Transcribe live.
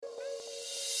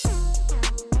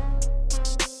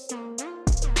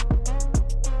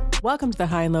Welcome to the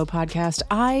High and Low podcast.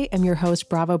 I am your host,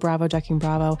 Bravo, Ducking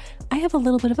Bravo. I have a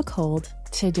little bit of a cold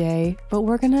today, but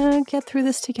we're going to get through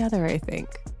this together, I think.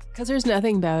 Because there's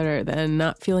nothing better than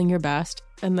not feeling your best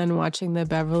and then watching the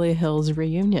Beverly Hills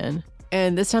reunion.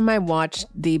 And this time I watched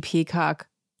the Peacock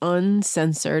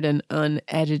uncensored and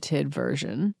unedited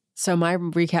version. So my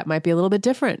recap might be a little bit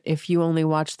different if you only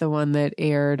watched the one that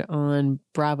aired on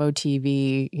Bravo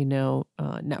TV,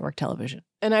 network television.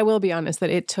 And I will be honest that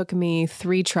it took me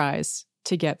 3 tries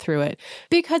to get through it.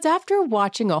 Because after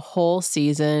watching a whole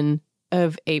season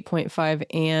of 8.5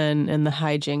 Ann and the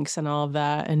hijinks and all of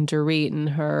that, and Dorit and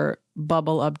her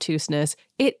bubble obtuseness,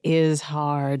 it is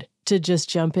hard to just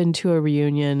jump into a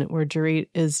reunion where Dorit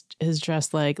is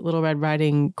dressed like Little Red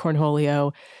Riding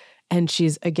Cornholio. And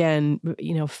she's, again,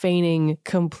 feigning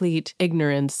complete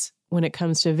ignorance when it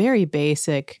comes to very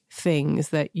basic things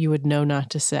that you would know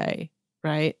not to say,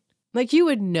 right? Like you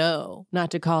would know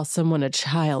not to call someone a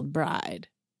child bride.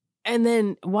 And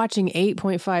then watching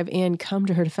 8.5 Ann come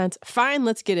to her defense, fine,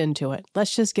 let's get into it.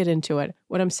 Let's just get into it.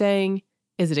 What I'm saying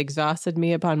is it exhausted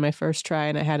me upon my first try,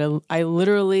 and I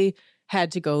literally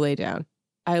had to go lay down.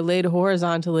 I laid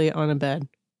horizontally on a bed.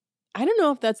 I don't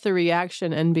know if that's the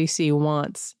reaction NBC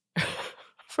wants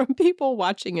from people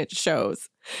watching its shows.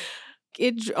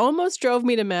 It almost drove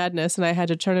me to madness, and I had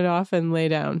to turn it off and lay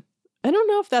down. I don't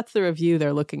know if that's the review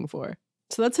they're looking for.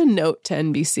 So that's a note to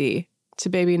NBC to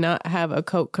maybe not have a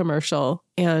Coke commercial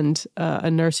and a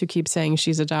nurse who keeps saying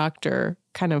she's a doctor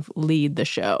kind of lead the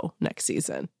show next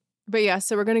season. But yeah,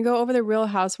 so we're going to go over the Real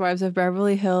Housewives of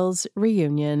Beverly Hills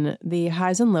reunion, the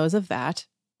highs and lows of that,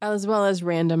 as well as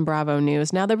random Bravo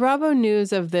news. Now, the Bravo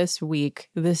news of this week,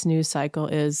 this news cycle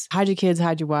is hide your kids,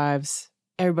 hide your wives.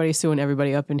 Everybody's suing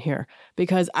everybody up in here,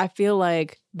 because I feel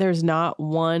like there's not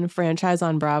one franchise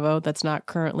on Bravo that's not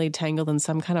currently tangled in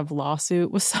some kind of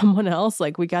lawsuit with someone else.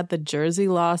 Like we got the Jersey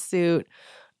lawsuit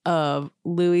of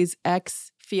Louis'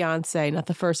 ex-fiance, not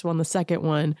the first one, the second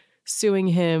one, suing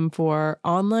him for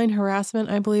online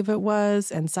harassment, I believe it was,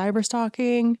 and cyber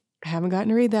stalking. I haven't gotten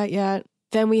to read that yet.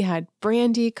 Then we had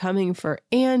Brandy coming for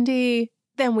Andy.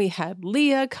 Then we had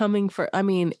Leah coming for,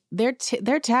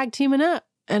 they're tag teaming up.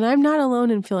 And I'm not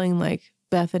alone in feeling like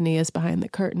Bethany is behind the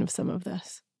curtain of some of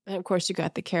this. And of course, you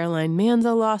got the Caroline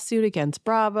Manzo lawsuit against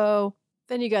Bravo.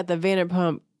 Then you got the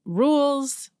Vanderpump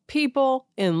Rules people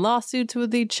in lawsuits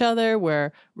with each other,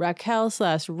 where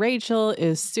Raquel/Rachel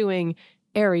is suing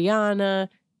Ariana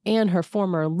and her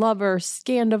former lover,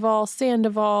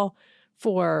 Sandoval,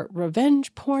 for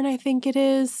revenge porn, I think it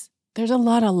is. There's a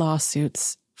lot of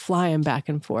lawsuits flying back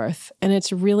and forth, and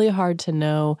it's really hard to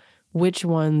know which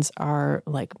ones are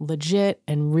like legit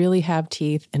and really have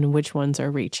teeth and which ones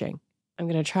are reaching. I'm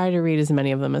going to try to read as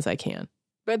many of them as I can.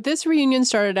 But this reunion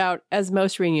started out as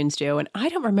most reunions do, and I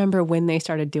don't remember when they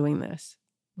started doing this.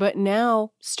 But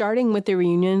now, starting with the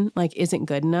reunion isn't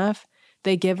good enough.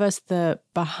 They give us the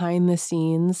behind the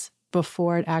scenes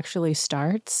before it actually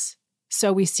starts.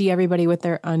 So we see everybody with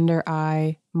their under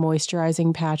eye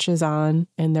moisturizing patches on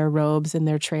and their robes and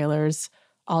their trailers,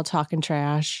 all talking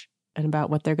trash and about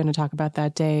what they're going to talk about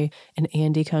that day. And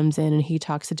Andy comes in and he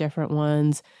talks to different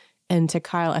ones. And to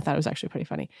Kyle, I thought it was actually pretty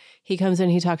funny. He comes in,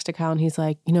 he talks to Kyle, and he's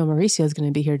like, Mauricio's going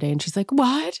to be here today. And she's like,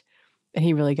 what? And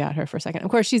he really got her for a second.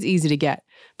 Of course, she's easy to get,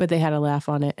 but they had a laugh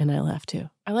on it, and I laughed too.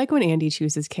 I like when Andy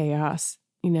chooses chaos,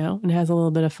 and has a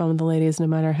little bit of fun with the ladies, no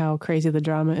matter how crazy the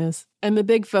drama is. And the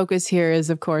big focus here is,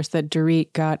 of course, that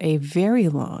Dorit got a very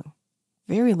long,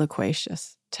 very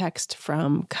loquacious text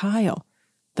from Kyle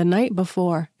the night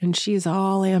before, and she's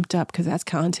all amped up because that's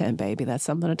content, baby. That's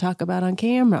something to talk about on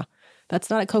camera. That's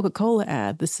not a Coca-Cola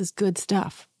ad. This is good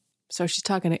stuff. So she's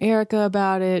talking to Erica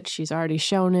about it. She's already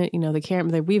shown it. The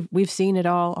camera, we've seen it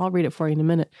all. I'll read it for you in a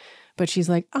minute. But she's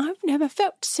like, I've never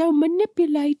felt so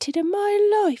manipulated in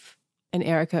my life. And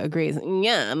Erica agrees.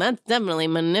 Yeah, that's definitely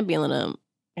manipulative.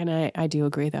 And I do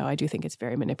agree, though. I do think it's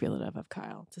very manipulative of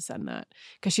Kyle to send that,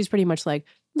 because she's pretty much like,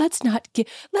 let's not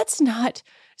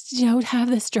have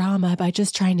this drama by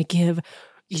just trying to give,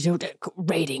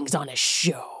 ratings on a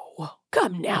show.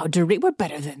 Come now, Dorit, we're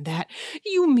better than that.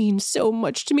 You mean so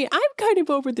much to me. I'm kind of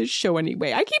over this show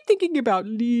anyway. I keep thinking about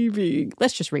leaving.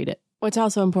 Let's just read it. What's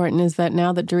also important is that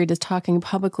now that Dorit is talking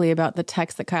publicly about the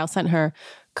text that Kyle sent her,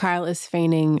 Kyle is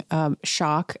feigning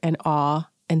shock and awe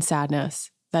and sadness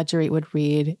that Dorit would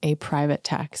read a private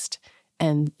text.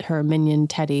 And her minion,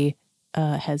 Teddy,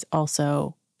 has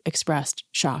also expressed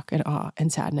shock and awe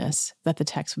and sadness that the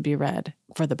text would be read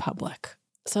for the public.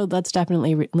 So let's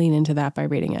definitely lean into that by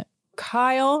reading it.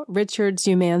 Kyle Richard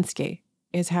Zumansky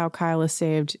is how Kyle is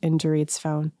saved in Dorit's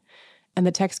phone. And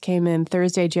the text came in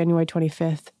Thursday, January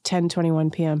 25th,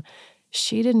 10:21 p.m.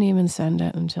 She didn't even send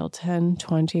it until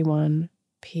 10:21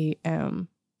 p.m.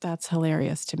 That's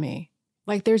hilarious to me.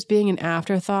 Like there's being an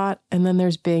afterthought and then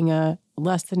there's being a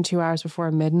less than 2 hours before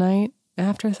midnight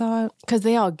afterthought. Because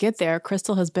they all get there.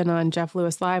 Crystal has been on Jeff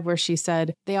Lewis Live where she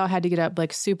said they all had to get up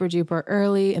like super duper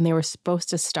early and they were supposed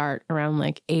to start around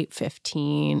like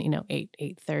 8:15,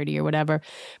 8:30 or whatever.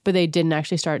 But they didn't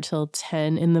actually start till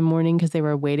 10 in the morning because they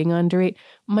were waiting on Dorit.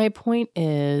 My point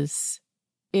is,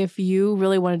 if you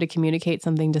really wanted to communicate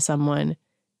something to someone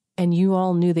and you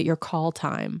all knew that your call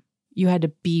time, you had to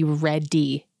be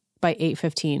ready by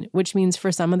 8:15, which means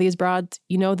for some of these broads,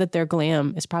 you know that their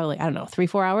glam is probably,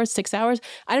 3-4 hours, 6 hours.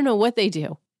 I don't know what they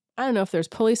do. I don't know if there's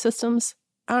pulley systems.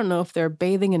 I don't know if they're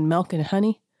bathing in milk and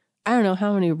honey. I don't know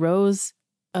how many rows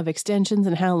of extensions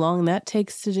and how long that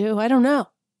takes to do. I don't know.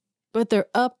 But they're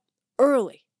up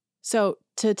early. So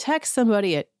to text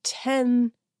somebody at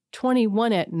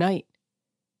 10:21 at night,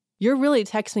 you're really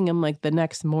texting them like the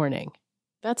next morning.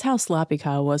 That's how sloppy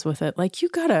Kyle was with it. Like, you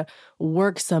gotta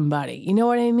work somebody. You know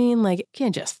what I mean? Like, you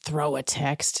can't just throw a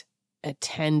text at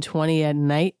 10:20 at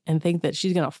night and think that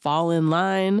she's gonna fall in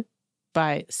line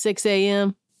by 6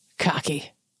 a.m.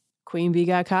 Cocky. Queen Bee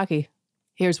got cocky.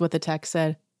 Here's what the text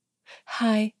said.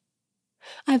 Hi.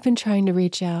 I've been trying to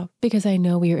reach out because I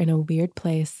know we are in a weird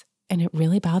place and it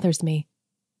really bothers me.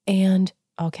 And,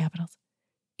 all capitals,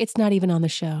 it's not even on the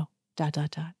show, ...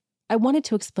 I wanted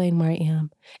to explain where I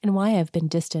am and why I've been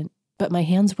distant, but my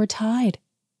hands were tied.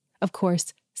 Of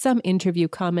course, some interview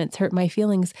comments hurt my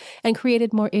feelings and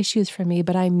created more issues for me,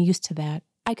 but I'm used to that.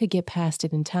 I could get past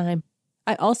it in time.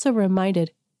 I also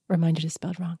reminded is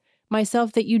spelled wrong,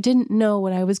 myself that you didn't know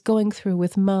what I was going through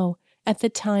with Mo at the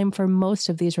time for most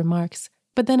of these remarks.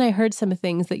 But then I heard some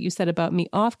things that you said about me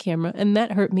off camera, and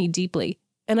that hurt me deeply.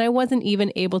 And I wasn't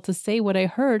even able to say what I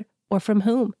heard or from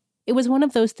whom. It was one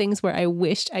of those things where I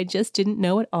wished I just didn't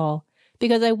know it all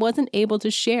because I wasn't able to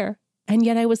share, and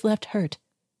yet I was left hurt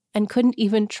and couldn't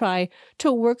even try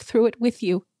to work through it with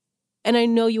you. And I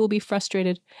know you will be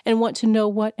frustrated and want to know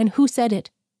what and who said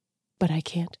it, but I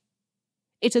can't.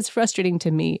 It's as frustrating to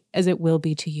me as it will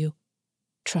be to you.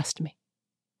 Trust me.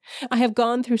 I have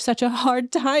gone through such a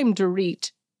hard time,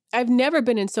 Dorit. I've never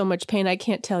been in so much pain, I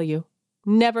can't tell you.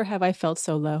 Never have I felt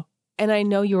so low. And I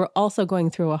know you are also going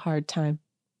through a hard time.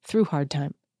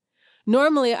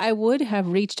 Normally, I would have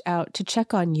reached out to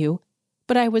check on you,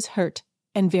 but I was hurt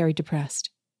and very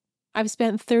depressed. I've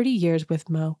spent 30 years with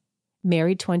Mo,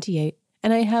 married 28,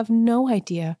 and I have no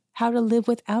idea how to live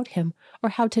without him or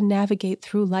how to navigate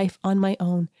through life on my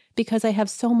own because I have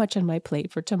so much on my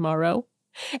plate for tomorrow.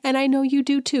 And I know you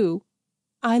do too.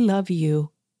 I love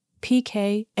you,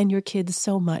 PK, and your kids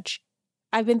so much.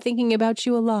 I've been thinking about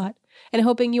you a lot and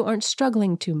hoping you aren't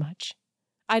struggling too much.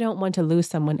 I don't want to lose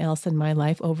someone else in my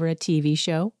life over a TV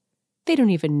show. They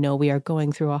don't even know we are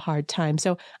going through a hard time,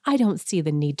 so I don't see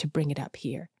the need to bring it up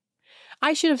here.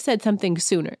 I should have said something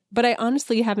sooner, but I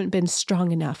honestly haven't been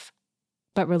strong enough.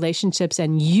 But relationships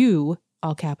and you,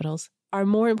 all capitals, are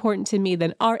more important to me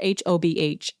than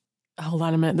RHOBH. Hold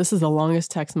on a minute. This is the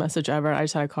longest text message ever. I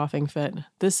just had a coughing fit.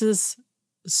 This is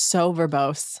so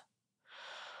verbose.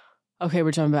 Okay,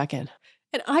 we're jumping back in.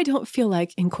 And I don't feel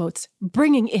like, in quotes,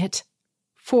 bringing it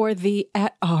for thee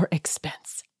at our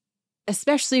expense,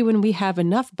 especially when we have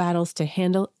enough battles to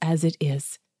handle as it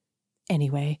is.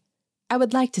 Anyway, I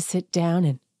would like to sit down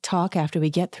and talk after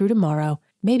we get through tomorrow,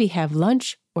 maybe have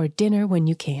lunch or dinner when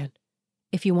you can.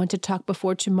 If you want to talk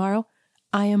before tomorrow,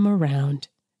 I am around.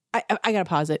 I gotta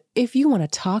pause it. If you want to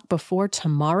talk before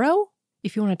tomorrow,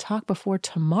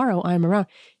 I'm around.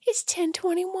 It's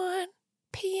 10:21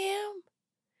 p.m.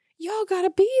 Y'all gotta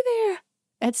be there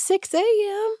at 6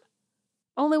 a.m.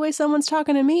 Only way someone's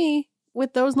talking to me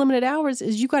with those limited hours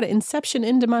is you got to inception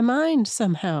into my mind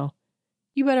somehow.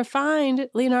 You better find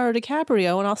Leonardo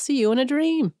DiCaprio and I'll see you in a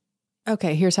dream.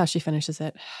 Okay, here's how she finishes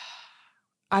it.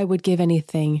 I would give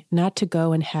anything not to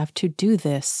go and have to do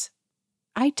this.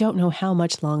 I don't know how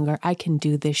much longer I can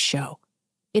do this show.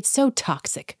 It's so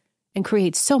toxic and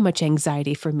creates so much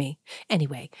anxiety for me.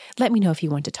 Anyway, let me know if you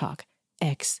want to talk.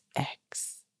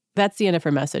 XX. That's the end of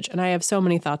her message, and I have so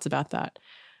many thoughts about that.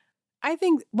 I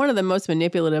think one of the most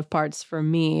manipulative parts for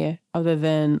me, other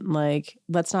than like,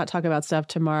 let's not talk about stuff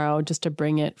tomorrow just to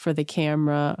bring it for the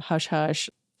camera, hush, hush,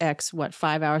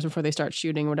 5 hours before they start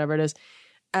shooting, whatever it is.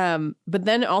 But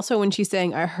then also when she's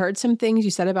saying, I heard some things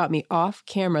you said about me off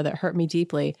camera that hurt me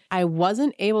deeply. I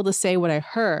wasn't able to say what I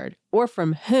heard or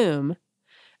from whom.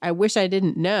 I wish I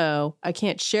didn't know. I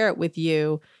can't share it with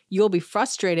you. You'll be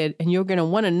frustrated and you're going to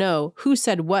want to know who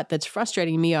said what that's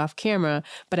frustrating me off camera,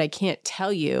 but I can't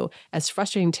tell you, as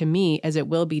frustrating to me as it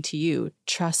will be to you.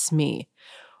 Trust me.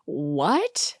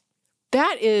 What?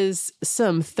 That is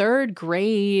some third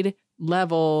grade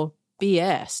level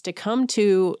BS to come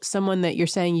to someone that you're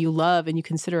saying you love and you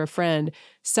consider a friend.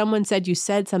 Someone said you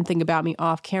said something about me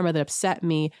off camera that upset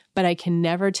me, but I can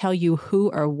never tell you who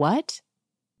or what.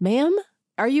 Ma'am,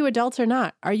 are you adults or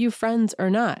not? Are you friends or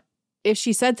not? If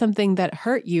she said something that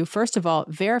hurt you, first of all,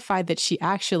 verify that she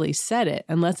actually said it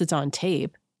unless it's on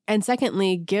tape. And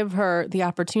secondly, give her the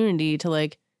opportunity to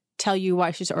like tell you why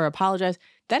she's or apologize.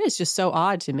 That is just so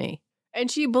odd to me.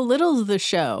 And she belittles the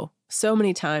show so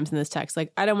many times in this text.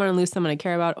 Like, I don't want to lose someone I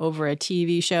care about over a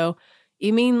TV show.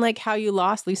 You mean like how you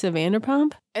lost Lisa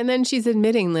Vanderpump? And then she's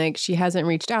admitting like she hasn't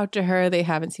reached out to her. They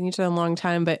haven't seen each other in a long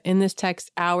time. But in this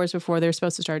text, hours before they're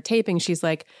supposed to start taping, she's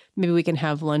like, maybe we can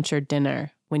have lunch or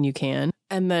dinner when you can.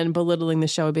 And then belittling the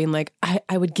show, being like,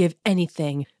 I would give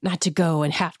anything not to go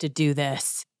and have to do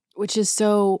this. Which is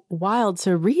so wild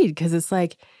to read because it's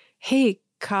like, hey,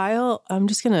 Kyle, I'm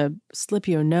just going to slip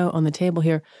you a note on the table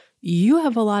here. You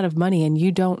have a lot of money and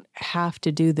you don't have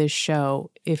to do this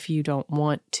show if you don't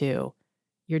want to.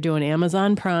 You're doing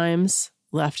Amazon Primes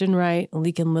left and right,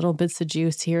 leaking little bits of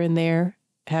juice here and there,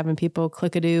 having people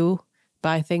click-a-doo,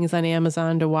 buy things on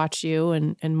Amazon to watch you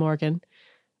and Morgan.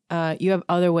 You have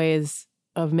other ways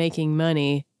of making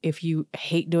money if you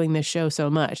hate doing this show so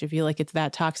much, if you feel like it's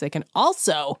that toxic. And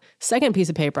also, second piece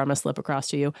of paper I'm going to slip across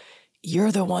to you,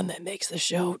 you're the one that makes the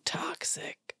show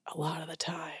toxic a lot of the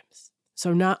times.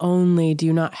 So not only do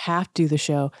you not have to do the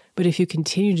show, but if you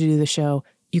continue to do the show,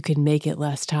 you can make it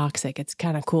less toxic. It's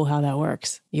kind of cool how that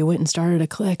works. You went and started a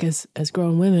clique as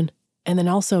grown women. And then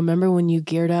also, remember when you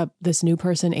geared up this new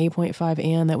person, 8.5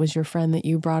 Ann, that was your friend that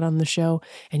you brought on the show,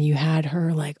 and you had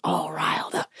her like all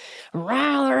riled up,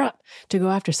 rile her up to go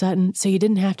after Sutton. So you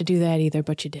didn't have to do that either,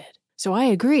 but you did. So I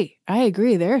agree.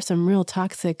 There are some real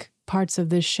toxic parts of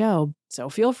this show. So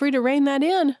feel free to rein that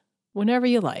in whenever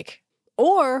you like.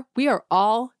 Or we are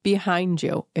all behind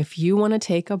you. If you want to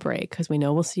take a break, because we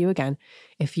know we'll see you again.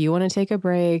 If you want to take a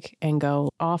break and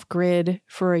go off grid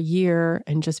for a year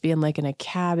and just be in like in a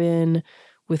cabin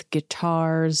with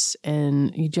guitars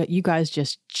and you guys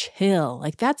just chill,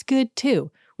 like that's good too.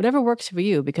 Whatever works for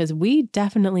you, because we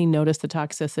definitely notice the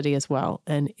toxicity as well.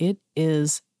 And it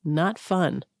is not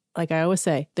fun. Like I always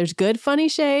say, there's good, funny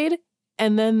shade.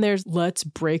 And then there's, let's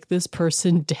break this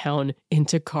person down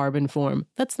into carbon form.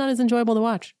 That's not as enjoyable to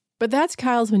watch. But that's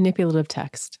Kyle's manipulative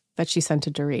text that she sent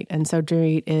to Dorit. And so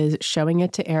Dorit is showing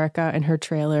it to Erica in her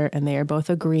trailer, and they are both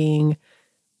agreeing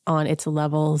on its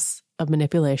levels of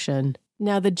manipulation.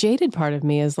 Now, the jaded part of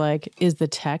me is like, is the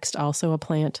text also a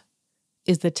plant?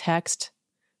 Is the text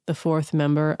the fourth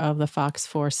member of the Fox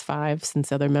Force 5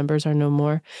 since other members are no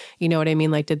more? You know what I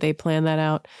mean? Like, did they plan that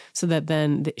out so that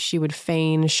then she would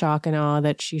feign shock and awe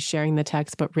that she's sharing the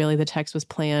text, but really the text was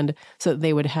planned so that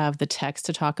they would have the text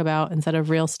to talk about instead of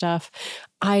real stuff?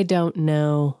 I don't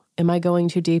know. Am I going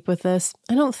too deep with this?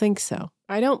 I don't think so.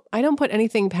 I don't put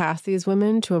anything past these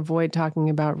women to avoid talking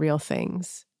about real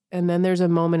things. And then there's a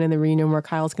moment in the reunion where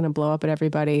Kyle's going to blow up at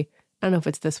everybody. I don't know if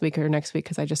it's this week or next week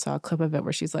because I just saw a clip of it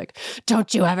where she's like,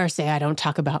 don't you ever say I don't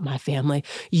talk about my family.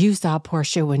 You saw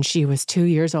Portia when she was 2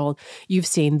 years old. You've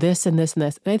seen this and this and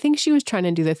this. And I think she was trying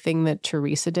to do the thing that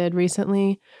Teresa did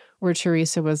recently, where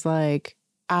Teresa was like,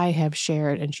 I have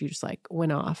shared, and she just like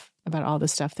went off about all the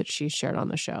stuff that she shared on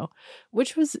the show,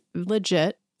 which was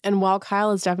legit. And while Kyle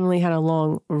has definitely had a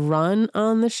long run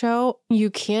on the show,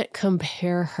 you can't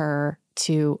compare her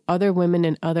to other women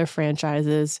in other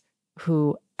franchises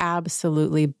who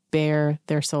absolutely bare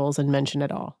their souls and mention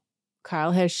it all.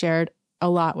 Kyle has shared a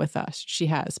lot with us. She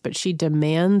has, but she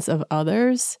demands of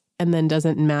others and then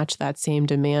doesn't match that same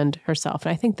demand herself.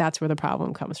 And I think that's where the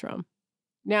problem comes from.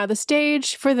 Now, the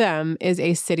stage for them is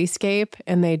a cityscape,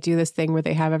 and they do this thing where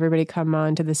they have everybody come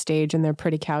onto the stage in their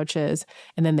pretty couches,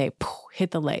 and then they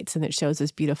hit the lights, and it shows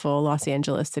this beautiful Los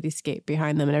Angeles cityscape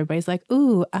behind them, and everybody's like,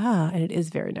 ooh, ah, and it is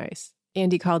very nice.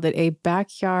 Andy called it a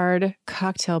backyard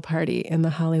cocktail party in the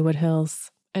Hollywood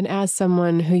Hills. And as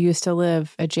someone who used to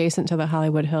live adjacent to the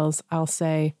Hollywood Hills, I'll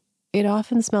say it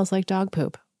often smells like dog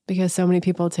poop because so many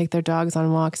people take their dogs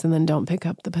on walks and then don't pick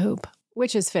up the poop,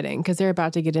 which is fitting because they're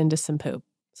about to get into some poop.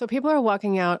 So people are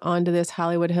walking out onto this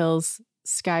Hollywood Hills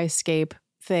skyscape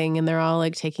thing, and they're all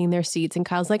like taking their seats. And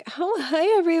Kyle's like, oh,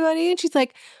 hi, everybody. And she's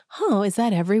like, oh, is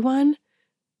that everyone?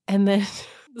 And then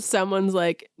someone's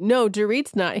like, no,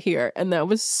 Dorit's not here. And that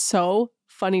was so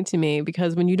funny to me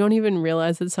because when you don't even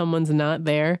realize that someone's not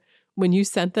there, when you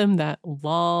sent them that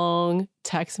long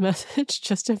text message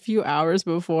just a few hours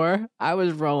before, I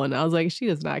was rolling. I was like, she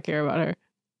does not care about her.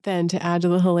 Then to add to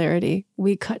the hilarity,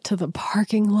 we cut to the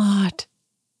parking lot.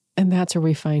 And that's where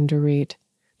we find Dorit.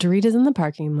 Dorit is in the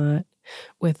parking lot.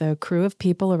 with a crew of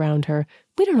people around her.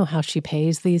 We don't know how she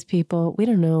pays these people. We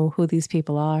don't know who these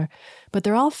people are, but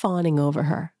they're all fawning over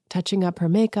her, touching up her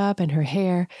makeup and her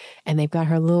hair, and they've got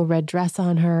her little red dress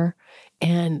on her,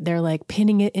 and they're like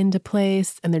pinning it into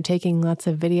place, and they're taking lots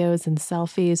of videos and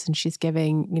selfies, and she's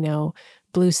giving,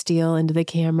 blue steel into the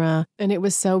camera. And it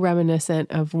was so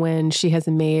reminiscent of when she has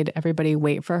made everybody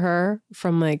wait for her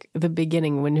from like the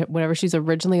beginning, whenever she's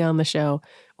originally on the show,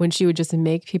 when she would just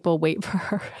make people wait for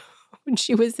her when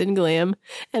she was in glam,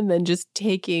 and then just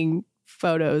taking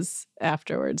photos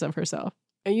afterwards of herself.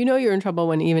 And you're in trouble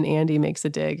when even Andy makes a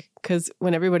dig, because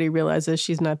when everybody realizes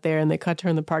she's not there and they cut to her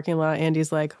in the parking lot,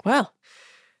 Andy's like, well,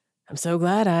 I'm so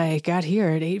glad I got here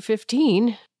at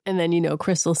 8:15. And then,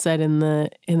 Crystal said in the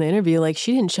interview, like,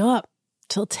 she didn't show up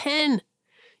till 10.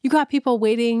 You got people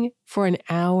waiting for an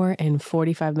hour and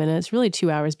 45 minutes, really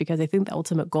 2 hours, because I think the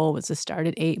ultimate goal was to start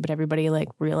at 8, but everybody like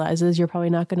realizes you're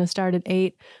probably not going to start at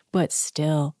 8, but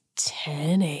still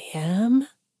 10 a.m.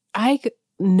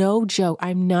 No joke.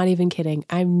 I'm not even kidding.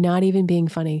 I'm not even being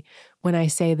funny when I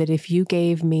say that if you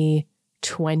gave me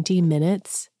 20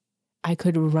 minutes, I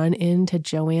could run into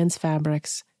Joann's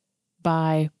Fabrics,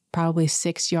 buy probably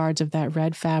 6 yards of that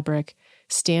red fabric,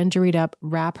 stand Dorit up,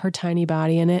 wrap her tiny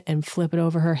body in it, and flip it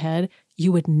over her head.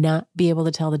 You would not be able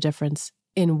to tell the difference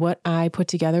in what I put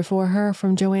together for her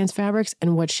from Joann's Fabrics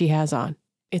and what she has on.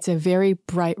 It's a very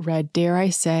bright red, dare I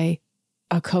say,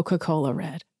 a Coca-Cola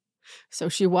red. So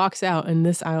she walks out, and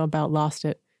this I about lost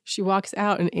it. She walks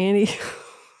out, and Andy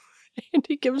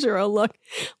gives her a look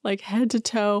like head to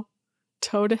toe,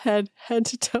 toe to head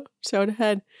to toe, toe to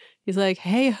head. He's like,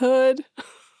 hey, hood.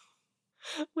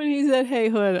 When he said, hey,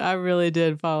 hood, I really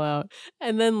did fall out.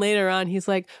 And then later on, he's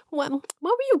like, what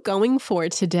were you going for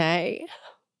today?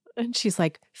 And she's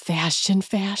like, fashion,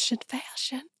 fashion,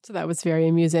 fashion. So that was very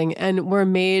amusing. And we're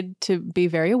made to be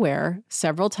very aware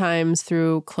several times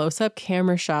through close-up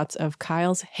camera shots of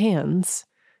Kyle's hands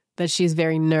that she's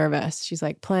very nervous. She's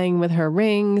like playing with her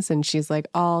rings, and she's like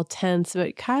all tense.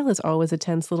 But Kyle is always a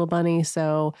tense little bunny,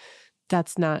 so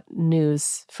that's not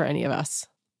news for any of us.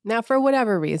 Now, for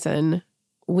whatever reason,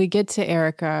 we get to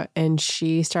Erica, and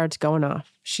she starts going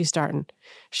off. She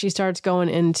starts going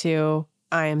into,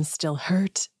 I am still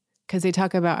hurt. Because they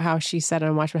talk about how she said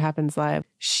on Watch What Happens Live,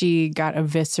 she got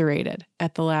eviscerated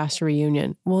at the last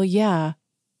reunion. Well, yeah,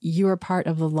 you are part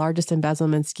of the largest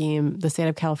embezzlement scheme the state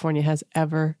of California has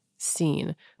ever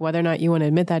seen. Whether or not you want to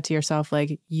admit that to yourself,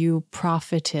 like, you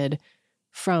profited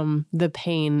from the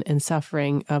pain and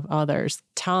suffering of others.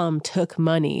 Tom took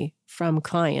money from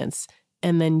clients,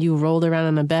 and then you rolled around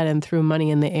on a bed and threw money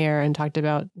in the air and talked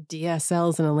about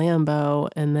DSLs in a Lambo,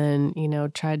 and then,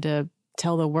 tried to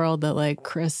tell the world that like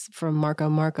Chris from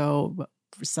Marco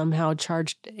somehow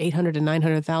charged $800,000 to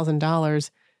 $900,000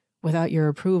 without your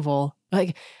approval.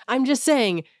 Like, I'm just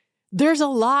saying, there's a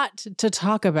lot to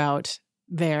talk about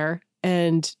there,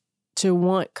 and to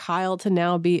want Kyle to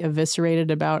now be eviscerated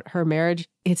about her marriage,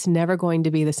 it's never going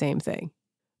to be the same thing.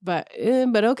 But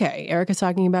okay, Erica's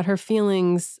talking about her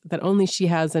feelings that only she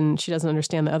has, and she doesn't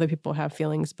understand that other people have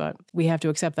feelings, but we have to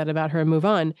accept that about her and move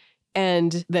on.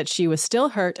 And that she was still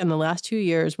hurt, and the last 2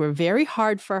 years were very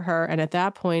hard for her. And at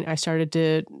that point, I started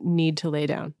to need to lay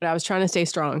down. But I was trying to stay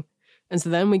strong. And so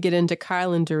then we get into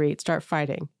Kyle and Dorit start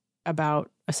fighting about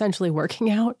essentially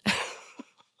working out.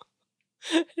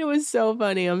 It was so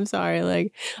funny. I'm sorry.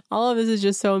 Like, all of this is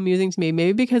just so amusing to me.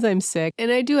 Maybe because I'm sick, and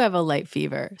I do have a light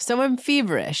fever. So I'm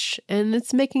feverish, and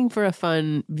it's making for a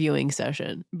fun viewing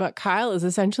session. But Kyle is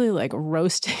essentially like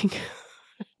roasting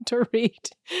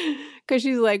Dorit, because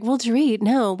she's like, well, Dorit,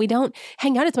 no, we don't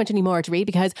hang out as much anymore, Dorit,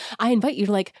 because I invite you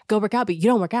to like go work out, but you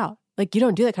don't work out. Like, you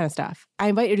don't do that kind of stuff. I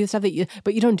invite you to do stuff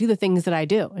but you don't do the things that I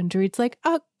do. And Dorit's like,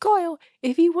 Kyle,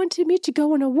 if you wanted me to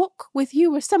go on a walk with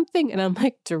you or something. And I'm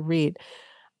like, Dorit,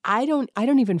 I don't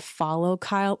even follow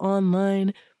Kyle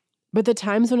online, but the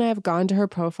times when I have gone to her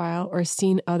profile or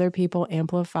seen other people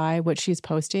amplify what she's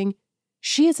posting,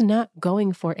 she is not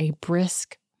going for a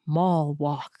brisk mall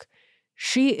walk.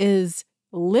 She is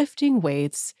lifting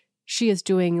weights. She is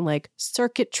doing like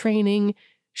circuit training.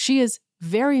 She is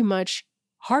very much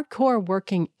hardcore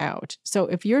working out. So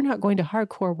if you're not going to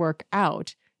hardcore work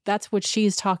out, that's what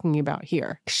she's talking about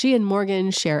here. She and Morgan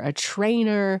share a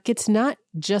trainer. It's not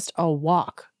just a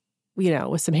walk,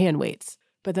 with some hand weights.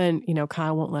 But then,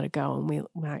 Kyle won't let it go.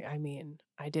 And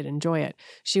I did enjoy it.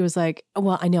 She was like,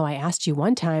 well, I know I asked you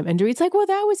one time. And Dorit's like, well,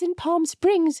 that was in Palm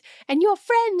Springs and your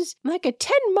friends, like a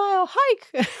 10-mile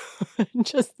hike.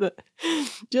 just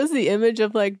the image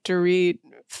of like Dorit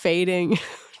fading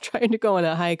trying to go on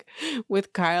a hike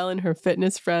with Kyle and her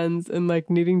fitness friends and like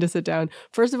needing to sit down.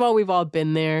 First of all, we've all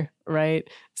been there, right?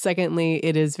 Secondly,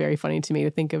 it is very funny to me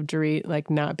to think of Dorit like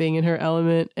not being in her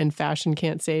element and fashion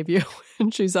can't save you.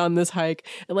 And she's on this hike.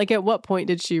 And like, at what point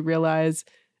did she realize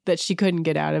that she couldn't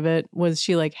get out of it? Was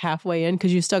she like halfway in?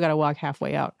 Because you still got to walk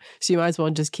halfway out. So you might as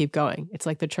well just keep going. It's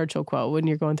like the Churchill quote, when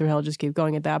you're going through hell, just keep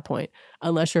going at that point.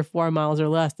 Unless you're 4 miles or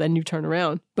less, then you turn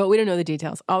around. But we don't know the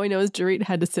details. All we know is Dorit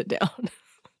had to sit down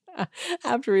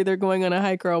after either going on a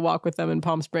hike or a walk with them in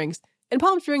Palm Springs. And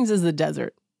Palm Springs is the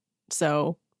desert.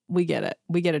 So we get it.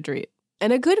 We get a Dorit.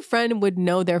 And a good friend would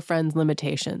know their friend's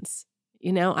limitations.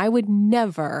 You know, I would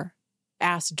never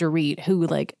ask Dorit, who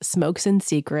like smokes in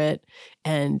secret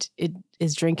and it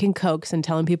is drinking Cokes and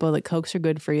telling people that Cokes are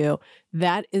good for you.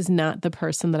 That is not the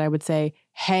person that I would say,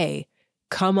 hey,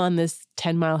 come on this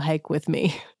 10-mile hike with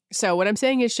me. So what I'm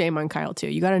saying is shame on Kyle too.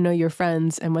 You got to know your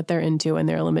friends and what they're into and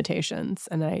their limitations.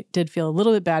 And I did feel a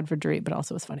little bit bad for Dorit, but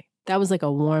also it was funny. That was like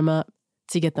a warm up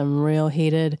to get them real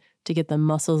heated, to get the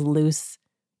muscles loose,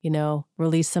 you know,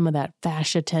 release some of that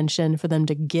fascia tension for them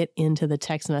to get into the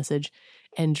text message.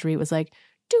 And Dorit was like,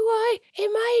 am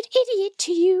I an idiot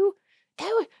to you?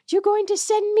 Oh, you're going to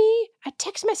send me a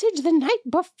text message the night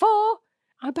before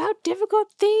about difficult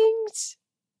things?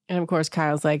 And of course,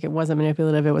 Kyle's like, it wasn't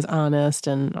manipulative, it was honest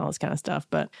and all this kind of stuff.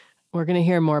 But we're going to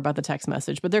hear more about the text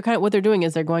message. But they're kind of, what they're doing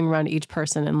is they're going around each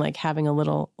person and like having a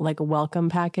little like a welcome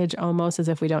package almost, as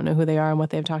if we don't know who they are and what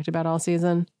they've talked about all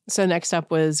season. So next up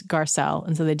was Garcelle.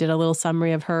 And so they did a little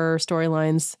summary of her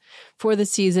storylines for the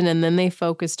season. And then they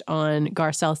focused on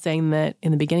Garcelle saying that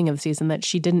in the beginning of the season that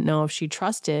she didn't know if she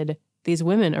trusted these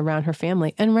women around her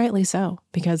family, and rightly so,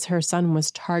 because her son was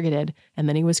targeted and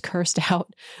then he was cursed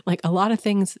out. Like a lot of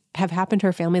things have happened to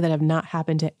her family that have not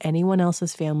happened to anyone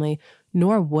else's family,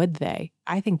 nor would they.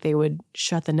 I think they would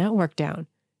shut the network down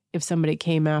if somebody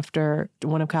came after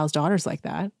one of Kyle's daughters like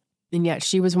that. And yet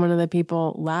she was one of the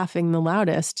people laughing the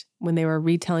loudest when they were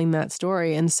retelling that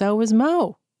story, and so was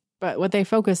Mo. But what they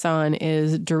focus on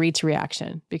is Dorit's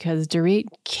reaction, because Dorit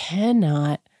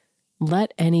cannot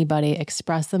let anybody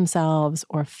express themselves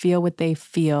or feel what they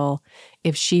feel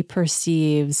if she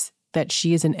perceives that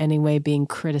she is in any way being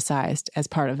criticized as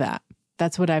part of that.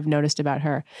 That's what I've noticed about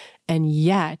her. And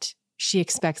yet she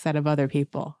expects that of other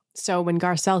people. So when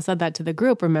Garcelle said that to the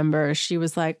group, remember, she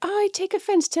was like, oh, I take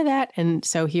offense to that. And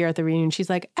so here at the reunion, she's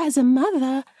like, as a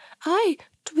mother,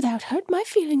 without hurt my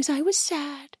feelings, I was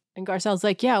sad. And Garcelle's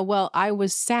like, yeah, well, I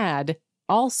was sad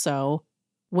also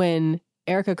when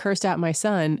Erica cursed out my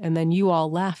son and then you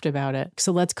all laughed about it.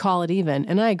 So let's call it even.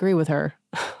 And I agree with her.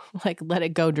 Like, let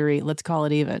it go, Dorit. Let's call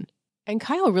it even. And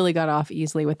Kyle really got off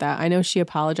easily with that. I know she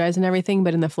apologized and everything,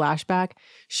 but in the flashback,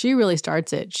 she really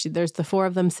starts it. There's the four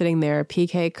of them sitting there,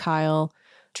 PK, Kyle,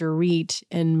 Dorit,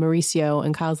 and Mauricio.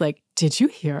 And Kyle's like, did you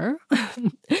hear?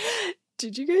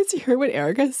 Did you guys hear what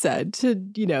Erica said to,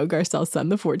 Garcelle's son,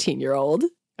 the 14-year-old?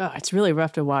 Oh, it's really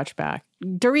rough to watch back.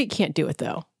 Dorit can't do it,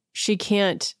 though. She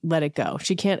can't let it go.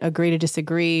 She can't agree to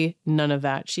disagree. None of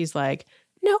that. She's like,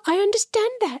 no, I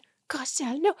understand that,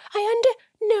 Garcelle. No,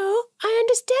 I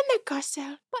understand that,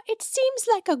 Garcelle. But it seems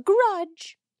like a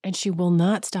grudge. And she will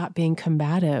not stop being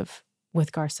combative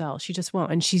with Garcelle. She just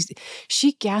won't. And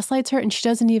she gaslights her and she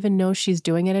doesn't even know she's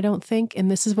doing it, I don't think.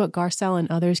 And this is what Garcelle and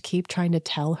others keep trying to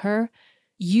tell her.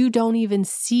 You don't even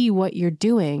see what you're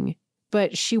doing.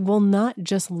 But she will not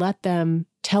just let them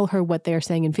tell her what they're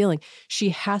saying and feeling.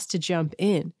 She has to jump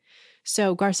in.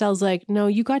 So Garcelle's like, no,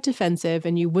 you got defensive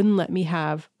and you wouldn't let me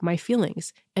have my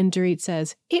feelings. And Dorit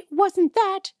says, it wasn't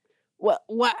that. Well,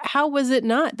 how was it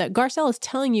not? That Garcelle is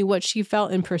telling you what she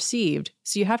felt and perceived.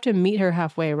 So you have to meet her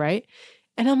halfway, right?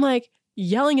 And I'm like,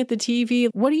 yelling at the TV,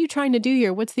 what are you trying to do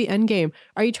here? What's the end game?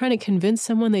 Are you trying to convince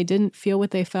someone they didn't feel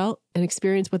what they felt and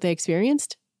experience what they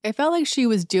experienced? It felt like she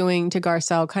was doing to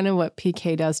Garcelle kind of what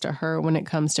PK does to her when it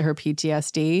comes to her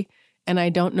PTSD. And I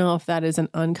don't know if that is an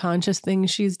unconscious thing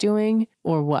she's doing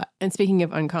or what. And speaking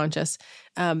of unconscious,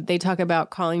 they talk about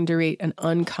calling Dorit an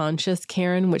unconscious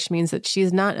Karen, which means that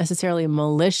she's not necessarily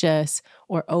malicious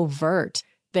or overt,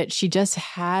 that she just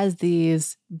has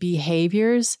these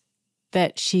behaviors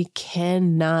that she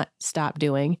cannot stop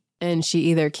doing. And she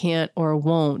either can't or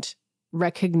won't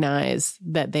recognize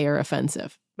that they are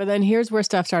offensive. But then here's where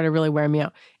stuff started really wearing me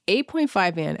out.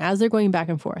 8.5 in, as they're going back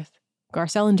and forth,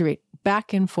 Garcelle and Dorit,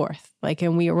 back and forth.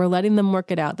 And we're letting them work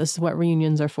it out. This is what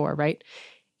reunions are for, right?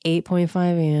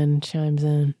 8.5 in chimes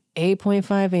in.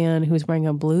 8.5 in, who's wearing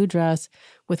a blue dress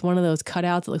with one of those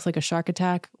cutouts. It looks like a shark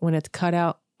attack when it's cut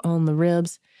out on the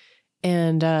ribs.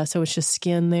 And so it's just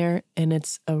skin there. And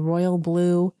it's a royal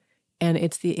blue. And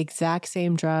it's the exact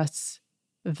same dress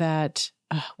that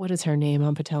what is her name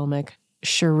on Potomac?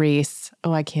 Charisse.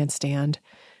 Oh, I can't stand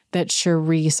that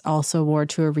Charisse also wore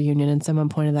to a reunion, and someone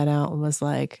pointed that out and was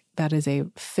like, that is a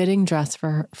fitting dress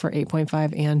for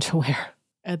 8.5 Ann to wear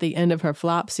at the end of her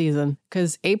flop season.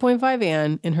 Because 8.5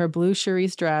 Ann in her blue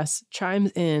Charisse dress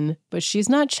chimes in, but she's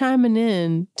not chiming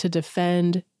in to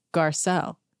defend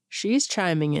Garcelle. She's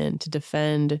chiming in to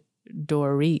defend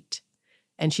Dorit.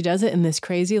 And she does it in this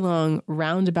crazy long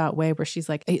roundabout way where she's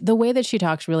like, the way that she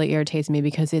talks really irritates me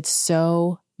because it's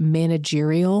so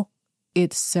managerial.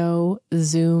 It's so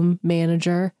Zoom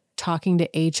manager, talking to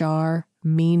HR,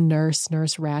 mean nurse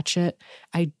Ratchet.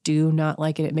 I do not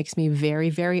like it. It makes me very,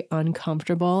 very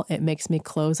uncomfortable. It makes me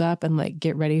close up and like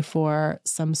get ready for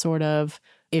some sort of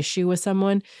issue with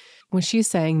someone. When she's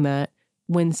saying that,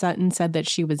 when Sutton said that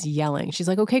she was yelling, she's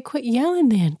like, okay, quit yelling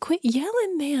then. Quit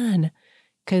yelling then.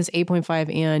 Because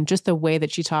 8.5 Ann, just the way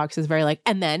that she talks is very like,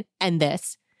 and then, and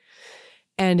this.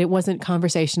 And it wasn't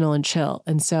conversational and chill.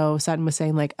 And so Sutton was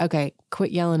saying like, okay,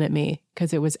 quit yelling at me.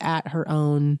 Because it was at her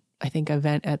own, I think,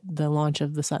 event at the launch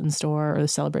of the Sutton store or the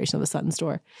celebration of the Sutton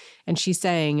store. And she's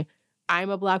saying, I'm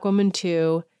a Black woman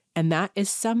too. And that is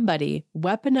somebody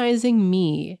weaponizing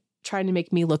me, trying to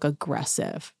make me look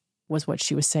aggressive, was what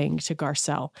she was saying to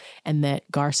Garcelle. And that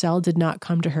Garcelle did not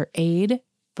come to her aid,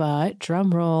 but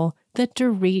drum roll, that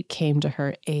Dorit came to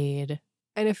her aid.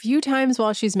 And a few times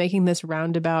while she's making this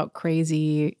roundabout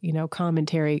crazy,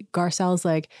 commentary, Garcelle's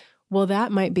like, well,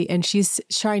 that might be, and she's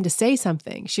trying to say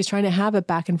something. She's trying to have a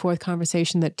back and forth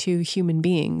conversation that two human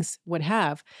beings would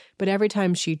have. But every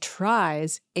time she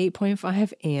tries,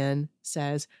 8.5 Ann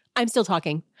says, I'm still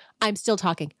talking. I'm still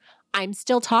talking. I'm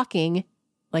still talking,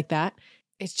 like that.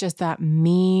 It's just that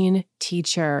mean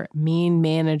teacher, mean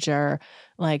manager,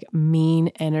 like mean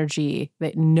energy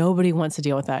that nobody wants to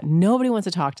deal with that. Nobody wants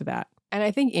to talk to that. And I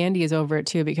think Andy is over it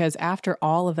too, because after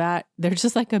all of that, there's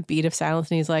just like a beat of silence.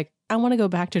 And he's like, I want to go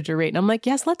back to Dorit. And I'm like,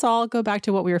 yes, let's all go back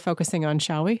to what we were focusing on,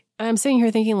 shall we? And I'm sitting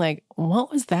here thinking like, what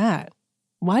was that?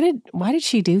 Why did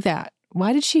she do that?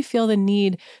 Why did she feel the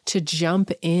need to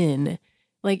jump in?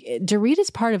 Like, Dorit is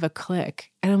part of a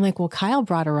clique. And I'm like, well, Kyle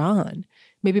brought her on.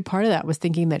 Maybe part of that was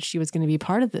thinking that she was going to be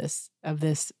part of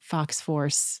this Fox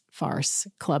Force farce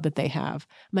club that they have.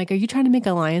 I'm like, are you trying to make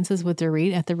alliances with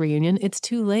Dorit at the reunion? It's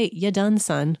too late. You done,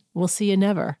 son. We'll see you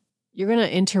never. You're going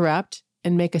to interrupt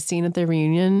and make a scene at the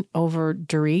reunion over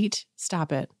Dorit?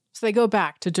 Stop it. So they go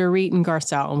back to Dorit and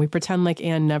Garcelle, and we pretend like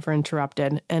Ann never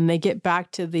interrupted. And they get back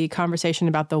to the conversation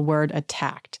about the word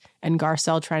attacked, and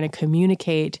Garcelle trying to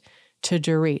communicate to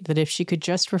Dorit that if she could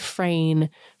just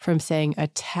refrain from saying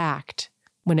attacked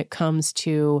when it comes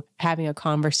to having a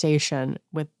conversation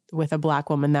with a Black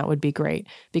woman, that would be great,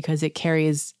 because it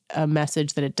carries a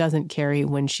message that it doesn't carry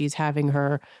when she's having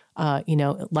her,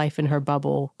 life in her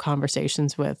bubble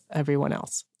conversations with everyone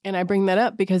else. And I bring that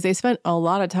up because they spent a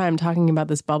lot of time talking about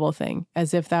this bubble thing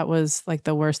as if that was like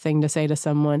the worst thing to say to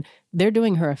someone. They're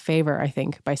doing her a favor, I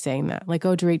think, by saying that. Like,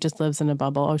 oh, Dorit just lives in a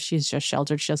bubble. Oh, she's just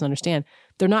sheltered. She doesn't understand.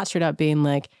 They're not straight up being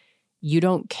like, you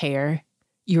don't care.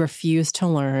 You refuse to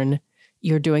learn.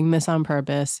 You're doing this on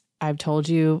purpose. I've told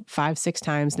you 5-6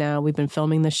 times now. We've been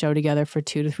filming the show together for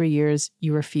 2 to 3 years.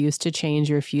 You refuse to change.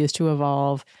 You refuse to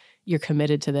evolve. You're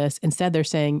committed to this. Instead, they're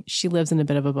saying she lives in a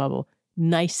bit of a bubble.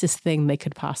 Nicest thing they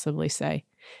could possibly say.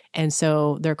 And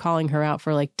so they're calling her out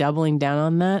for like doubling down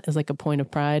on that as like a point of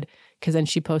pride. Because then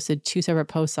she posted 2 separate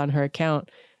posts on her account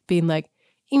being like,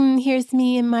 here's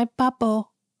me in my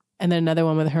bubble. And then another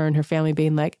one with her and her family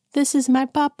being like, this is my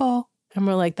bubble. And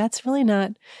we're like, that's really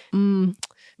not,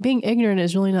 being ignorant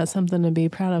is really not something to be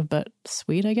proud of, but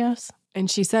sweet, I guess. And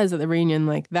she says at the reunion,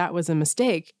 like, that was a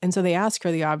mistake. And so they ask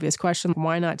her the obvious question,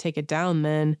 why not take it down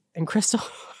then? And Crystal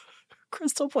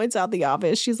points out the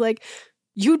obvious. She's like,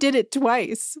 you did it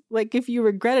twice. Like, if you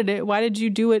regretted it, why did you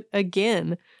do it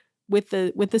again with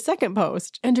the second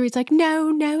post? And Dorit's like,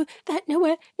 no,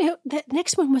 that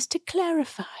next one was to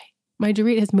clarify. My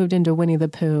Dorit has moved into Winnie the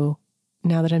Pooh.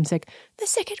 Now that I'm sick, the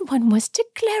second one was to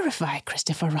clarify,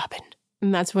 Christopher Robin.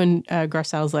 And that's when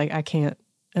Garcelle's like, I can't.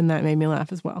 And that made me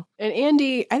laugh as well. And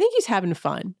Andy, I think he's having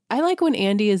fun. I like when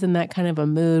Andy is in that kind of a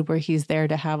mood where he's there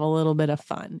to have a little bit of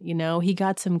fun. You know, he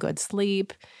got some good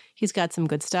sleep. He's got some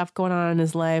good stuff going on in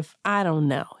his life. I don't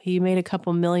know. He made a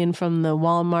couple million from the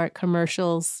Walmart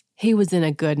commercials. He was in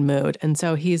a good mood. And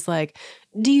so he's like,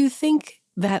 do you think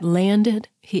that landed?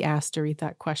 He asked Dorit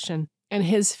that question. And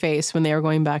his face when they were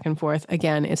going back and forth,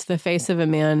 again, it's the face of a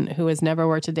man who has never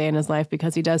worked a day in his life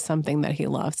because he does something that he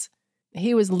loves.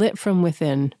 He was lit from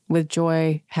within with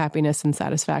joy, happiness, and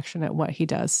satisfaction at what he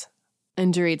does.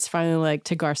 And Dorit's finally like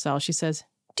to Garcelle, she says,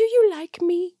 do you like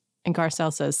me? And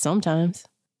Garcelle says, sometimes.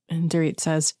 And Dorit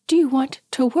says, do you want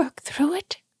to work through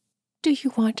it? Do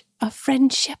you want a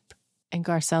friendship? And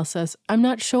Garcelle says, I'm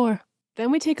not sure.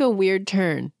 Then we take a weird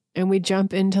turn and we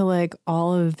jump into like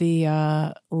all of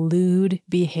the lewd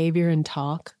behavior and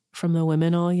talk from the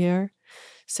women all year.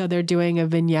 So they're doing a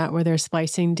vignette where they're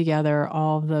splicing together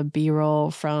all the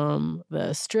B-roll from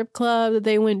the strip club that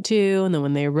they went to, and then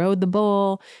when they rode the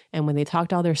bull, and when they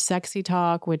talked all their sexy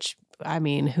talk, which, I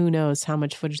mean, who knows how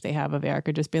much footage they have of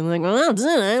Erica just being like, oh,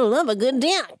 I love a good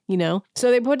dick, you know?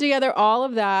 So they put together all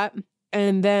of that,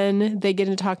 and then they get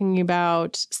into talking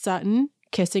about Sutton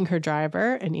kissing her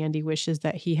driver, and Andy wishes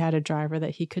that he had a driver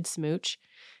that he could smooch.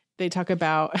 They talk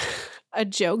about a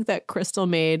joke that Crystal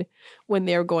made when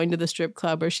they were going to the strip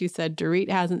club where she said, Dorit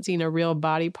hasn't seen a real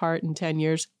body part in 10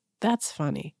 years. That's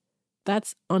funny.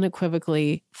 That's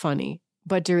unequivocally funny.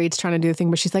 But Dorit's trying to do the thing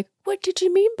where she's like, what did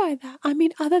you mean by that? I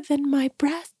mean, other than my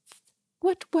breasts,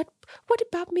 what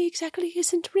about me exactly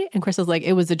isn't real? And Crystal's like,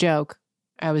 it was a joke.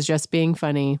 I was just being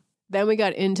funny. Then we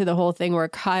got into the whole thing where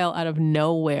Kyle out of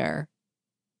nowhere,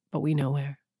 but we know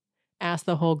where, asked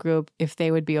the whole group if they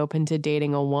would be open to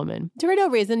dating a woman. For no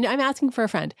reason. I'm asking for a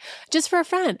friend. Just for a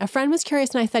friend. A friend was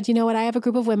curious and I said, you know what? I have a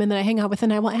group of women that I hang out with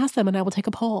and I will ask them and I will take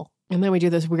a poll. And then we do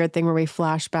this weird thing where we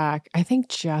flash back. I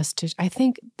think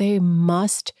they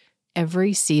must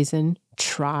every season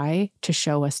try to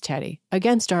show us Teddy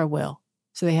against our will.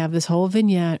 So they have this whole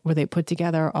vignette where they put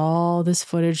together all this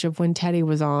footage of when Teddy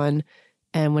was on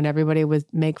and when everybody would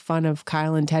make fun of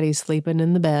Kyle and Teddy sleeping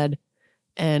in the bed.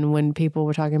 And when people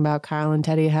were talking about Kyle and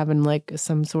Teddy having like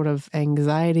some sort of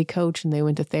anxiety coach and they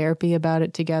went to therapy about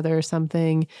it together or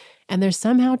something. And they're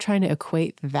somehow trying to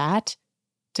equate that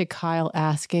to Kyle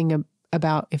asking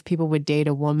about if people would date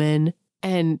a woman.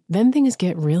 And then things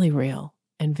get really real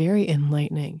and very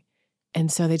enlightening.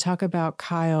 And so they talk about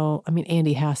Kyle. I mean,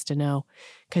 Andy has to know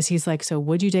because he's like, so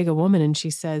would you date a woman? And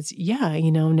she says, yeah,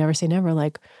 you know, never say never.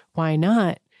 Like, why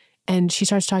not? And she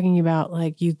starts talking about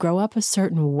like, you grow up a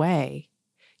certain way.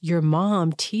 Your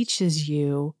mom teaches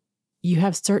you, you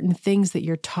have certain things that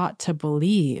you're taught to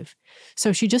believe.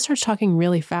 So she just starts talking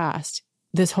really fast.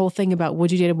 This whole thing about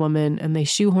would you date a woman? And they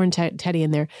shoehorn Teddy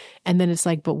in there. And then it's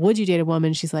like, but would you date a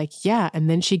woman? She's like, yeah. And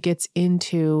then she gets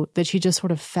into that she just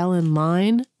sort of fell in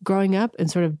line growing up and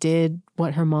sort of did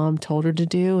what her mom told her to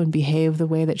do and behave the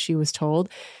way that she was told.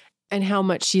 And how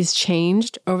much she's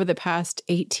changed over the past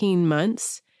 18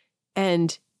 months.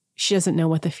 And she doesn't know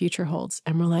what the future holds.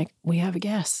 And we're like, we have a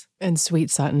guess. And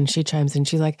sweet Sutton, she chimes in.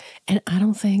 She's like, and I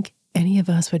don't think any of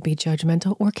us would be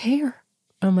judgmental or care.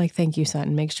 I'm like, thank you,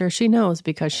 Sutton. Make sure she knows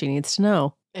because she needs to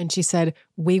know. And she said,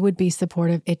 we would be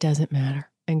supportive. It doesn't matter.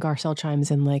 And Garcelle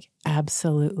chimes in like,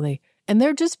 absolutely. And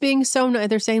they're just being so nice.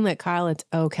 They're saying like, Kyle, it's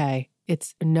okay.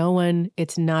 It's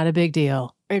not a big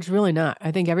deal. It's really not.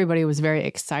 I think everybody was very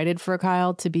excited for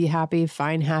Kyle to be happy,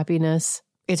 find happiness.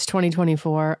 It's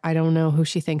 2024. I don't know who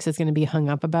she thinks is going to be hung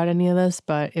up about any of this,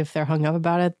 but if they're hung up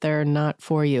about it, they're not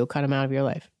for you. Cut them out of your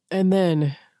life. And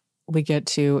then we get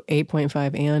to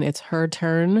 8.5 Ann. It's her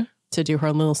turn to do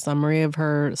her little summary of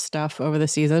her stuff over the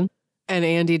season. And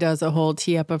Andy does a whole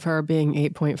tee up of her being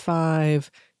 8.5.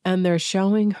 And they're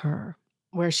showing her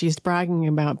where she's bragging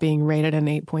about being rated an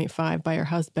 8.5 by her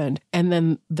husband. And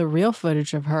then the real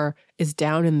footage of her is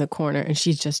down in the corner and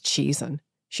she's just cheesing.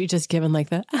 She's just giving like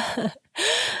the,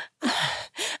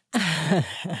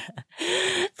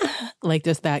 like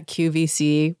just that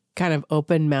QVC kind of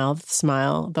open mouth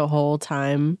smile the whole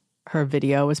time her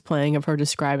video was playing of her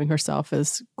describing herself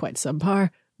as quite subpar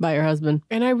by her husband.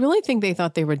 And I really think they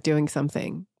thought they were doing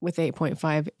something with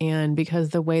 8.5 Ann because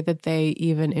the way that they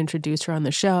even introduced her on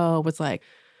the show was like,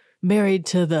 married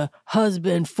to the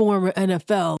husband, former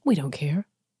NFL. We don't care.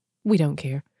 We don't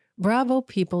care. Bravo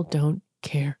people don't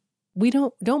care. We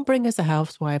don't bring us a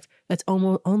housewife that's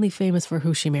only famous for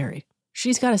who she married.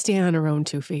 She's got to stand on her own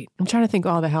 2 feet. I'm trying to think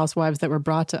all the housewives that were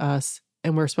brought to us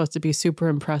and we're supposed to be super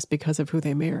impressed because of who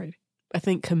they married. I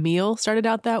think Camille started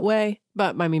out that way,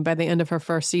 but I mean, by the end of her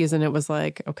first season, it was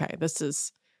like, okay, this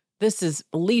is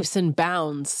leaps and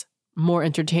bounds more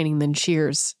entertaining than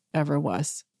Cheers ever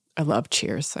was. I love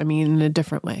Cheers. I mean, in a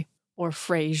different way. Or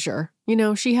Frasier. You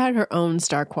know, she had her own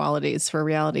star qualities for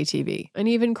reality TV. And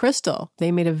even Crystal,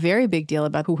 they made a very big deal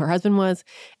about who her husband was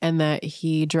and that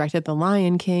he directed The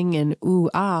Lion King and ooh,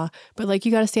 ah. But like,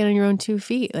 you got to stand on your own 2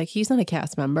 feet. Like, he's not a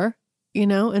cast member, you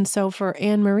know? And so for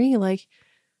Anne Marie, like,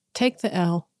 take the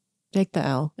L. Take the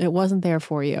L. It wasn't there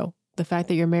for you. The fact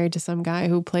that you're married to some guy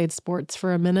who played sports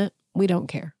for a minute, we don't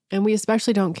care. And we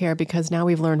especially don't care because now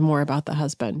we've learned more about the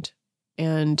husband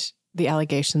and the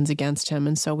allegations against him.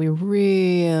 And so we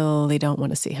really don't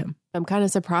want to see him. I'm kind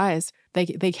of surprised.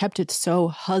 They kept it so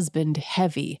husband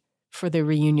heavy for the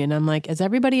reunion. I'm like, has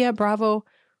everybody at Bravo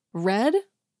read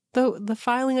the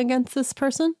filing against this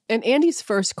person? And Andy's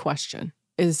first question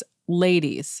is,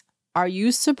 ladies, are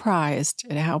you surprised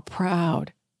at how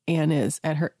proud Anne is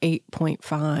at her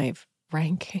 8.5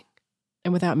 ranking?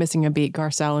 And without missing a beat,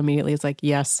 Garcelle immediately is like,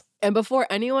 yes. And before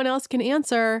anyone else can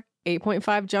answer,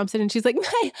 8.5 jumps in and she's like,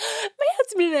 my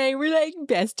husband and I were like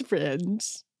best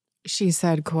friends. She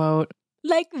said, quote,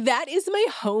 like, that is my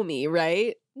homie,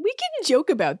 right? We can joke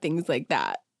about things like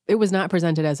that. It was not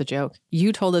presented as a joke.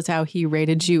 You told us how he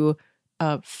rated you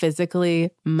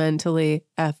physically, mentally,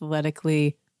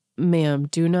 athletically. Ma'am,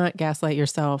 do not gaslight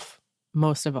yourself,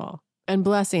 most of all. And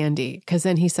bless Andy, because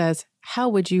then he says, how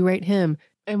would you rate him?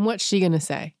 And what's she going to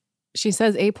say? She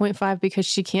says 8.5 because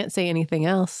she can't say anything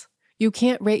else. You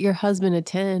can't rate your husband a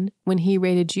 10 when he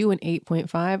rated you an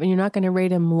 8.5, and you're not going to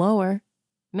rate him lower.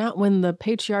 Not when the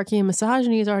patriarchy and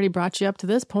misogyny has already brought you up to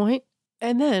this point.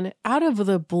 And then, out of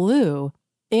the blue,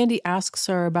 Andy asks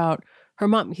her about her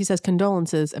mom. He says,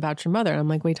 condolences about your mother. And I'm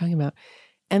like, what are you talking about?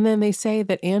 And then they say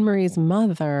that Anne-Marie's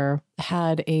mother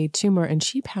had a tumor and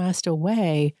she passed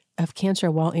away of cancer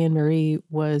while Anne-Marie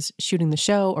was shooting the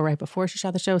show, or right before she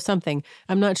shot the show, something.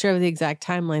 I'm not sure of the exact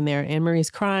timeline there. Anne-Marie's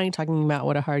crying, talking about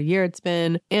what a hard year it's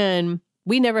been. And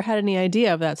we never had any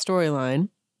idea of that storyline.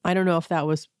 I don't know if that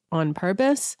was on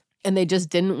purpose and they just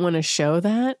didn't want to show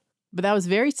that. But that was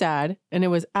very sad, and it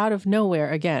was out of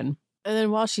nowhere again. And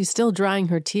then while she's still drying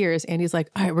her tears, Andy's like,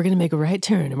 all right, we're going to make a right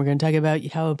turn and we're going to talk about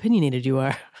how opinionated you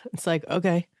are. It's like,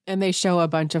 okay. And they show a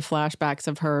bunch of flashbacks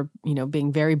of her,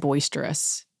 being very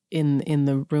boisterous in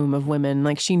the room of women.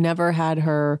 Like, she never had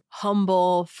her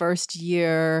humble first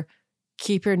year,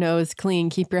 keep your nose clean,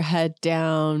 keep your head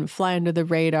down, fly under the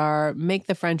radar, make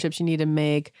the friendships you need to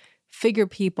make, figure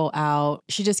people out.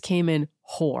 She just came in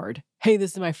hoard. Hey,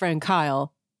 this is my friend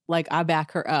Kyle. Like, I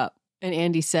back her up. And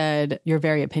Andy said, you're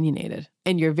very opinionated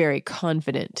and you're very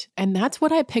confident. And that's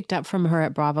what I picked up from her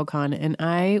at BravoCon. And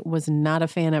I was not a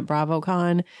fan at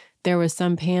BravoCon. There was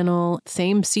some panel,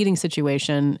 same seating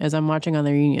situation as I'm watching on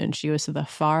the reunion. She was to the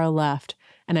far left.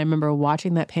 And I remember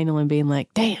watching that panel and being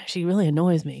like, damn, she really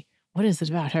annoys me. What is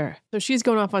it about her? So she's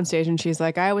going off on stage and she's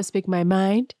like, I always speak my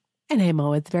mind and I'm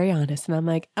always very honest. And I'm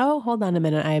like, oh, hold on a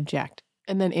minute. I object.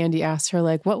 And then Andy asks her,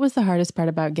 like, what was the hardest part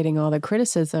about getting all the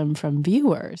criticism from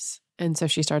viewers? And so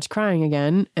she starts crying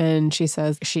again. And she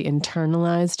says she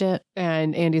internalized it.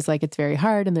 And Andy's like, it's very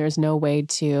hard. And there's no way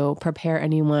to prepare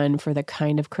anyone for the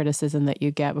kind of criticism that you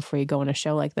get before you go on a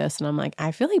show like this. And I'm like,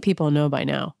 I feel like people know by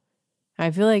now. I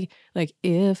feel like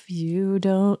if you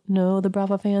don't know the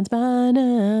Bravo fans by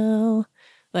now,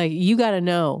 like, you got to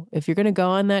know if you're going to go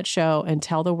on that show and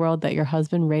tell the world that your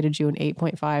husband rated you an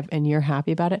 8.5 and you're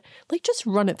happy about it, like, just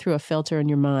run it through a filter in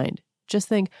your mind. Just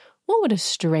think, what would a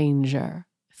stranger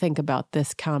think about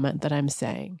this comment that I'm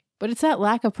saying? But it's that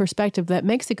lack of perspective that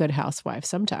makes a good housewife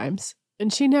sometimes.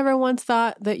 And she never once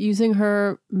thought that using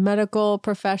her medical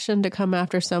profession to come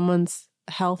after someone's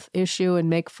health issue and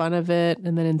make fun of it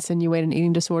and then insinuate an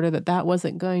eating disorder, that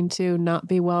wasn't going to not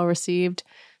be well received.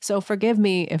 So forgive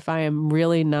me if I am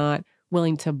really not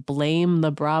willing to blame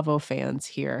the Bravo fans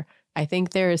here. I think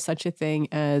there is such a thing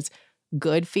as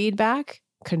good feedback,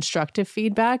 constructive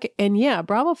feedback. And yeah,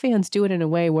 Bravo fans do it in a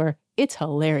way where it's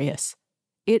hilarious.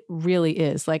 It really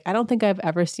is. Like, I don't think I've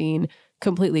ever seen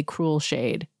completely cruel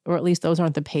shade, or at least those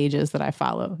aren't the pages that I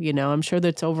follow. I'm sure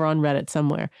that's over on Reddit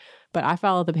somewhere. But I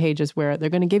follow the pages where they're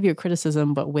going to give you a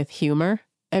criticism, but with humor.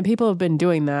 And people have been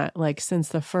doing that like since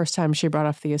the first time she brought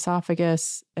up the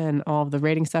esophagus and all of the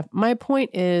rating stuff. My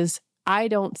point is, I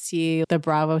don't see the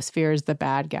Bravo sphere as the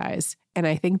bad guys. And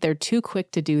I think they're too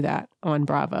quick to do that on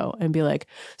Bravo and be like,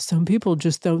 some people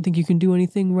just don't think you can do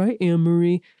anything right,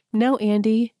 Anne-Marie. No,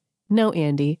 Andy. No,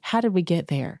 Andy. How did we get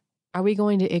there? Are we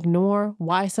going to ignore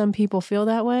why some people feel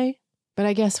that way? But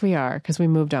I guess we are, because we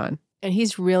moved on. And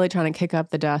he's really trying to kick up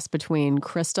the dust between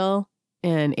Crystal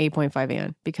and 8.5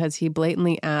 Anne, because he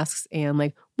blatantly asks Anne,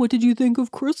 like, what did you think of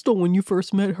Crystal when you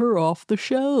first met her off the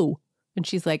show? And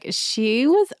she's like, she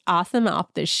was awesome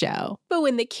off the show. But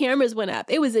when the cameras went up,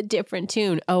 it was a different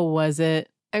tune. Oh, was it?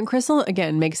 And Crystal,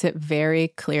 again, makes it very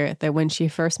clear that when she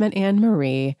first met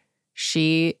Anne-Marie,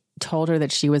 she told her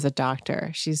that she was a doctor.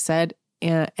 She said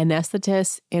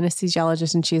anesthetist,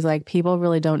 anesthesiologist, and she's like, people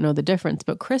really don't know the difference.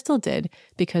 But Crystal did,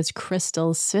 because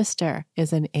Crystal's sister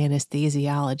is an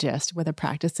anesthesiologist with a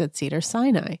practice at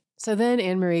Cedars-Sinai. So then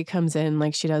Anne-Marie comes in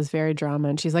like she does, very drama,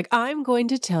 and she's like, I'm going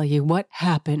to tell you what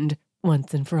happened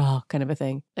once and for all, kind of a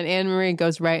thing. And Anne-Marie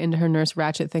goes right into her Nurse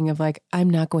Ratched thing of like, I'm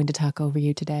not going to talk over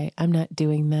you today. I'm not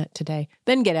doing that today.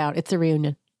 Then get out. It's the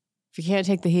reunion. If you can't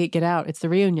take the heat, get out. It's the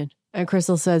reunion. And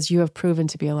Crystal says, you have proven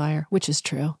to be a liar, which is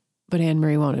true. But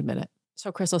Anne-Marie won't admit it.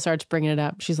 So Crystal starts bringing it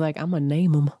up. She's like, I'm going to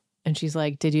name him. And she's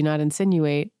like, did you not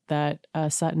insinuate that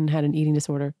Sutton had an eating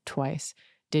disorder twice?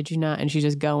 Did you not? And she's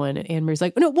just going. And Anne-Marie's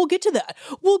like, no, we'll get to that.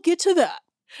 We'll get to that.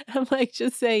 I'm like,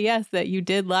 just say yes, that you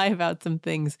did lie about some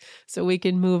things so we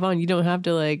can move on. You don't have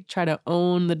to like try to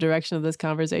own the direction of this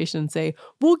conversation and say,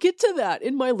 we'll get to that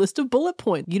in my list of bullet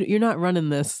points. You're not running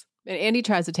this. And Andy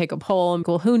tries to take a poll and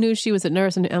go, who knew she was a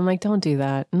nurse? And I'm like, don't do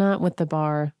that. Not with the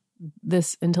bar,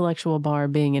 this intellectual bar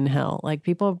being in hell. Like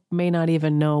people may not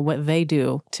even know what they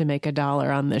do to make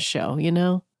 $1 on this show, you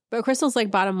know? But Crystal's like,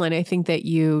 bottom line, I think that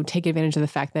you take advantage of the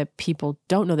fact that people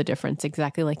don't know the difference.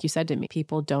 Exactly like you said to me.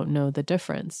 People don't know the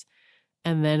difference.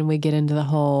 And then we get into the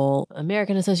whole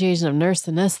American Association of Nurse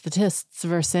Anesthetists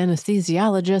versus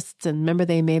Anesthesiologists. And remember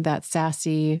they made that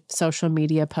sassy social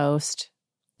media post.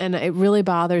 And it really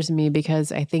bothers me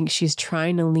because I think she's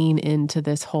trying to lean into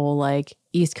this whole like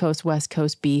East Coast, West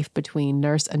Coast beef between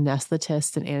nurse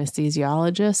anesthetists and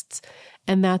anesthesiologists.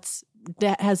 And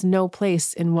that has no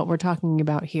place in what we're talking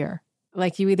about here.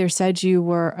 Like you either said you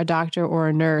were a doctor or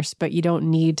a nurse, but you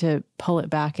don't need to pull it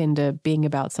back into being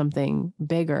about something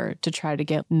bigger to try to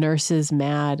get nurses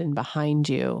mad and behind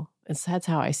you. That's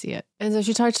how I see it. And so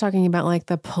she starts talking about like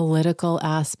the political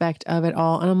aspect of it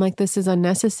all. And I'm like, this is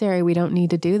unnecessary. We don't need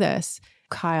to do this.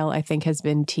 Kyle, I think, has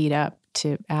been teed up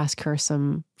to ask her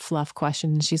some fluff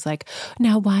questions. She's like,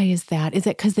 now, why is that? Is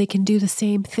it because they can do the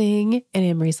same thing? And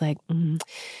Emery's like,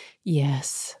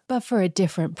 yes, but for a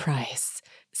different price.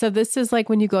 So this is like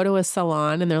when you go to a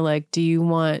salon and they're like, do you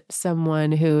want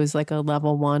someone who's like a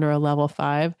level 1 or a level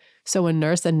 5? So a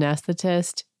nurse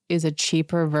anesthetist is a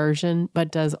cheaper version,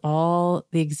 but does all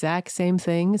the exact same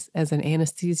things as an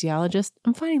anesthesiologist.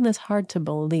 I'm finding this hard to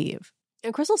believe.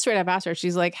 And Crystal straight up asked her,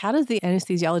 she's like, how does the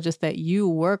anesthesiologist that you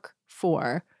work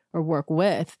for or work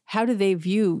with, how do they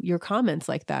view your comments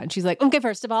like that? And she's like, okay,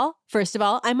 first of all,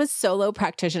 I'm a solo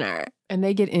practitioner. And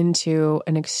they get into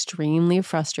an extremely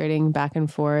frustrating back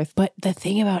and forth. But the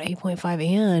thing about 8.5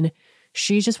 Anne,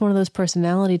 she's just one of those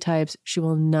personality types. She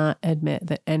will not admit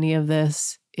that any of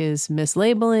this is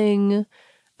mislabeling.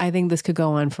 I think this could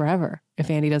go on forever if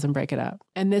Andy doesn't break it up.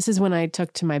 And this is when I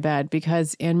took to my bed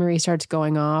because Anne-Marie starts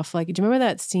going off. Like, do you remember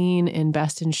that scene in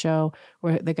Best in Show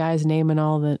where the guy's naming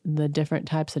all the different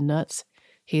types of nuts?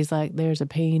 He's like, there's a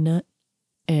peanut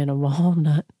and a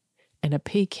walnut and a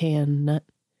pecan nut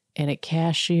and a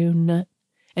cashew nut.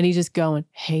 And he's just going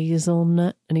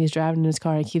hazelnut. And he's driving in his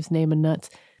car and he keeps naming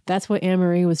nuts. That's what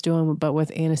Anne-Marie was doing, but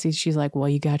with anesthesia. She's like, well,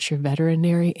 you got your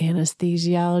veterinary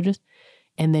anesthesiologist,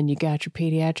 and then you got your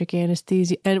pediatric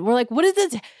anesthesia. And we're like, what is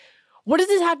this? What does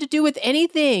this have to do with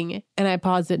anything? And I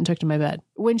paused it and took to my bed.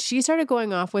 When she started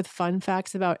going off with fun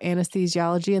facts about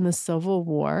anesthesiology in the Civil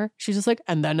War, she's just like,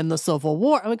 and then in the Civil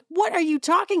War. I'm like, what are you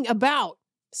talking about?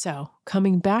 So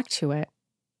coming back to it,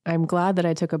 I'm glad that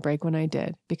I took a break when I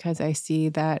did, because I see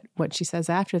that what she says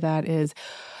after that is,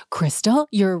 Crystal,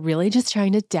 you're really just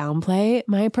trying to downplay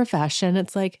my profession.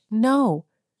 It's like, no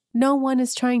one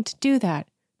is trying to do that.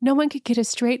 No one could get a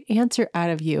straight answer out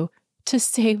of you to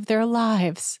save their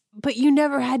lives. But you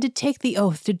never had to take the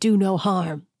oath to do no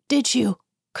harm, did you?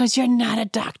 Because you're not a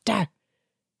doctor.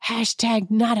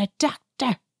 Hashtag not a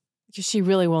doctor. She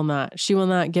really will not. She will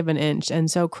not give an inch.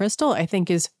 And so Crystal, I think,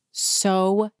 is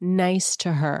so nice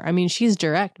to her. I mean, she's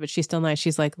direct, but she's still nice.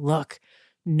 She's like, look,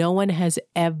 no one has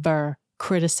ever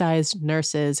criticized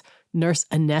nurses, nurse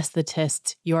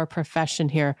anesthetists, your profession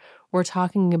here. We're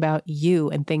talking about you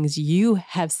and things you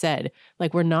have said.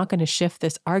 Like, we're not going to shift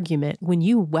this argument. When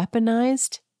you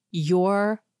weaponized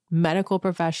your medical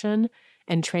profession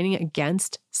and training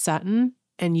against Sutton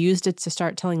and used it to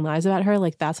start telling lies about her,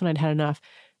 like, that's when I'd had enough.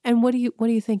 And what do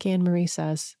you think Anne-Marie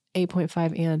says?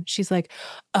 8.5 Anne. She's like,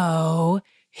 oh,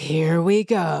 here we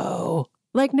go.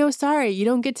 Like, no, sorry, you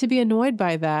don't get to be annoyed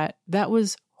by that. That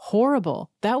was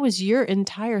horrible. That was your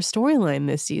entire storyline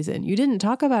this season. You didn't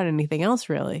talk about anything else,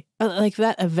 really. Like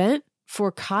that event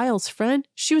for Kyle's friend,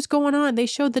 she was going on. They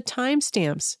showed the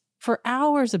timestamps for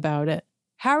hours about it.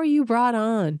 How are you brought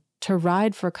on to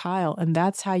ride for Kyle? And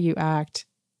that's how you act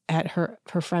at her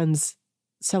friend's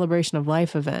celebration of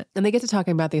life event. And they get to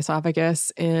talking about the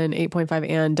esophagus, and 8.5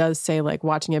 Anne does say, like,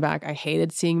 watching it back, I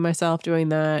hated seeing myself doing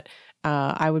that.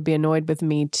 I would be annoyed with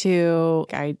me too.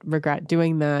 I regret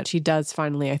doing that. She does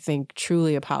finally, I think,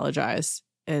 truly apologize.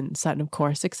 And Sutton, of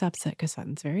course, accepts it because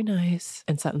Sutton's very nice.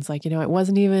 And Sutton's like, I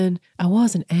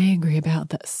wasn't angry about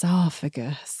the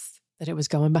esophagus, that it was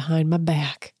going behind my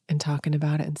back and talking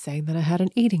about it and saying that I had an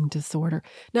eating disorder.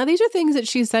 Now, these are things that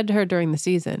she said to her during the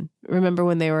season. Remember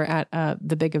when they were at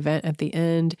the big event at the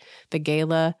end, the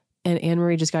gala, and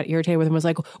Anne-Marie just got irritated with him and was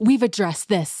like, we've addressed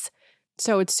this.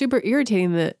 So it's super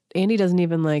irritating that Andy doesn't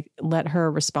even like let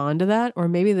her respond to that, or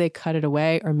maybe they cut it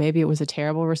away, or maybe it was a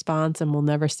terrible response and we'll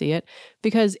never see it,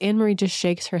 because Anne-Marie just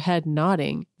shakes her head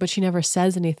nodding, but she never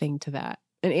says anything to that.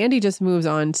 And Andy just moves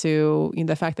on to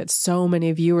the fact that so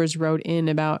many viewers wrote in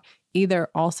about either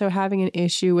also having an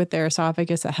issue with their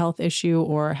esophagus, a health issue,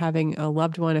 or having a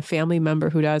loved one, a family member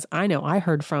who does. I know I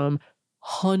heard from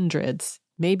hundreds,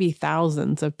 maybe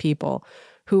thousands of people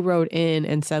who wrote in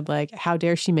and said, like, how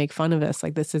dare she make fun of this?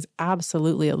 Like, this is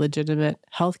absolutely a legitimate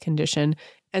health condition.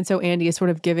 And so Andy is sort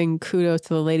of giving kudos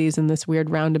to the ladies in this weird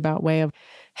roundabout way of,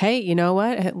 hey, you know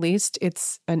what? At least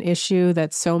it's an issue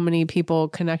that so many people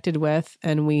connected with.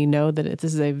 And we know that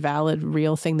this is a valid,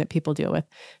 real thing that people deal with.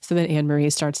 So then Anne-Marie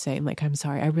starts saying, like, I'm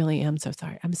sorry. I really am so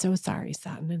sorry. I'm so sorry,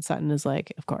 Sutton. And Sutton is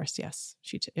like, of course, yes.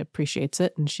 She appreciates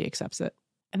it and she accepts it.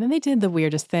 And then they did the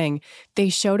weirdest thing. They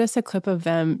showed us a clip of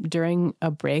them during a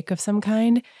break of some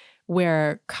kind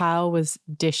where Kyle was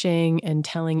dishing and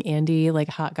telling Andy like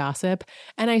hot gossip.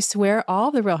 And I swear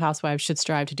all the Real Housewives should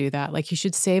strive to do that. Like, you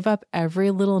should save up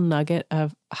every little nugget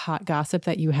of hot gossip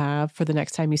that you have for the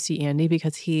next time you see Andy,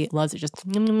 because he loves it.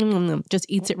 Just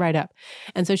eats it right up.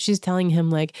 And so she's telling him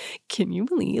like, can you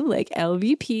believe like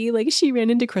LVP, like she ran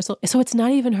into Crystal. So it's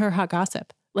not even her hot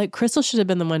gossip. Like, Crystal should have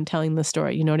been the one telling the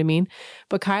story. You know what I mean?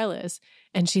 But Kyle is.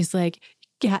 And she's like,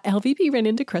 yeah, LVP ran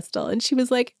into Crystal. And she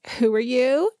was like, who are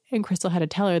you? And Crystal had to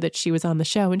tell her that she was on the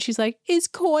show. And she's like, is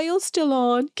Coyle still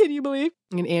on? Can you believe?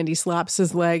 And Andy slaps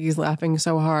his leg. He's laughing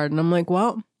so hard. And I'm like,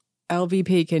 well,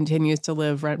 LVP continues to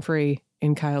live rent-free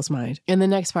in Kyle's mind. And the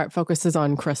next part focuses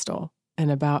on Crystal and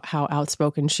about how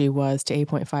outspoken she was to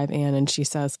 8.5 Ann. And she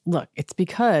says, look, it's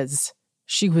because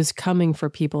she was coming for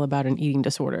people about an eating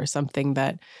disorder, something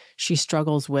that she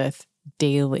struggles with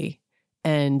daily.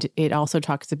 And it also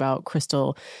talks about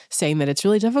Crystal saying that it's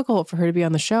really difficult for her to be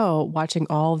on the show, watching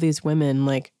all these women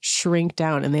like shrink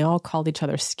down, and they all called each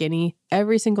other skinny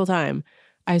every single time.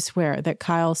 I swear that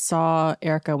Kyle saw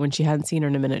Erica when she hadn't seen her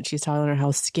in a minute. She's telling her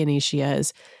how skinny she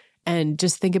is. And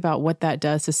just think about what that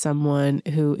does to someone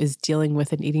who is dealing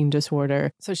with an eating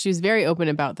disorder. So she was very open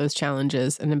about those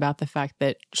challenges and about the fact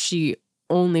that she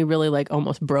only really like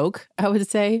almost broke, I would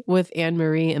say, with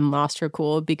Anne-Marie and lost her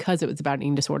cool because it was about an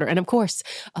eating disorder. And of course,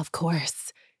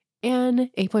 Anne,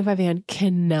 8.5 Anne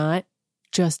cannot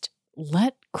just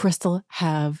let Crystal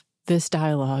have this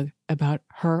dialogue about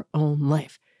her own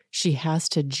life. She has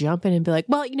to jump in and be like,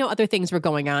 well, other things were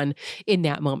going on in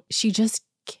that moment. She just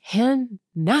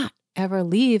cannot ever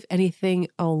leave anything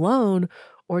alone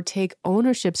or take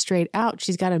ownership straight out.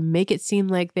 She's got to make it seem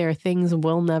like there are things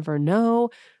we'll never know.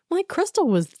 Like, Crystal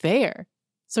was there.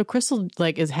 So Crystal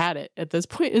like has had it at this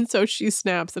point. And so she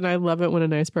snaps. And I love it when a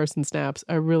nice person snaps.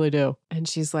 I really do. And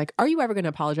she's like, are you ever going to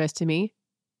apologize to me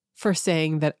for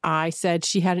saying that I said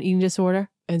she had an eating disorder?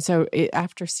 And so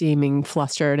after seeming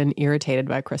flustered and irritated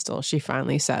by Crystal, she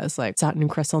finally says, like, Sutton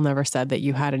and Crystal never said that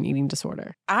you had an eating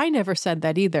disorder. I never said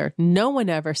that either. No one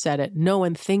ever said it. No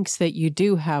one thinks that you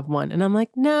do have one. And I'm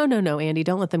like, no, Andy,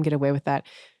 don't let them get away with that.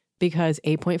 Because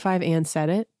 8.5 Ann said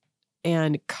it.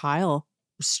 And Kyle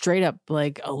straight up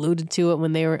like alluded to it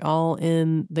when they were all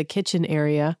in the kitchen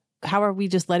area. How are we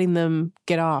just letting them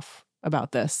get off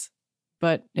about this?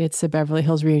 But it's a Beverly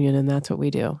Hills reunion and that's what we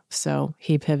do. So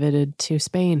he pivoted to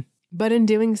Spain. But in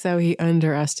doing so, he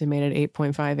underestimated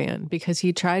 8.5 Ann because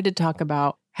he tried to talk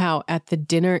about how at the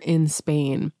dinner in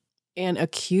Spain, Ann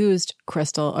accused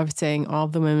Crystal of saying all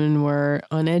the women were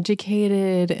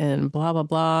uneducated and blah, blah,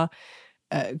 blah.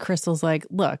 Crystal's like,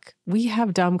 look, we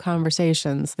have dumb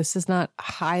conversations. This is not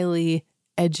highly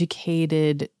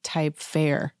educated type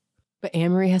fare. But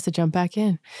Anne-Marie has to jump back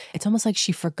in. It's almost like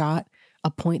she forgot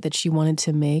a point that she wanted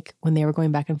to make when they were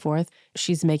going back and forth.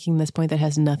 She's making this point that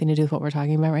has nothing to do with what we're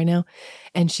talking about right now.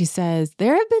 And she says,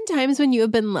 there have been times when you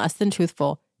have been less than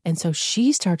truthful. And so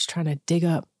she starts trying to dig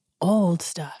up old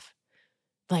stuff.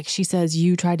 Like she says,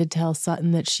 you tried to tell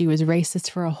Sutton that she was racist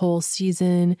for a whole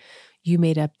season. You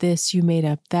made up this, you made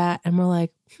up that. And we're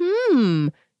like,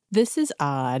 this is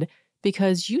odd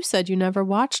because you said you never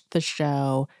watched the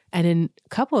show. And in a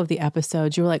couple of the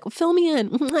episodes, you were like, well, fill me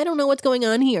in. I don't know what's going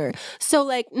on here. So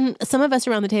like some of us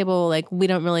around the table, like we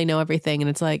don't really know everything. And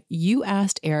it's like, you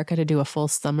asked Erica to do a full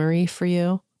summary for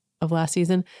you of last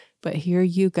season, but here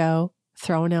you go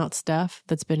throwing out stuff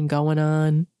that's been going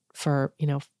on for,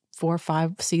 4 or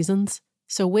 5 seasons.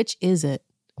 So which is it?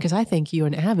 Because I think you're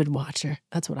an avid watcher.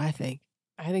 That's what I think.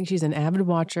 I think she's an avid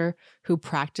watcher who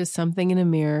practiced something in a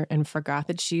mirror and forgot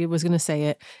that she was going to say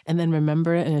it and then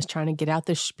remembered it and is trying to get out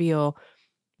this spiel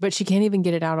But she can't even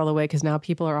get it out all the way because now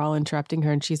people are all interrupting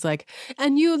her. And she's like,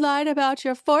 and you lied about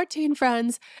your 14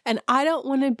 friends. And I don't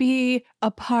want to be a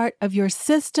part of your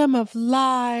system of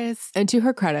lies. And to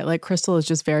her credit, like Crystal is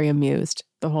just very amused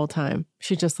the whole time.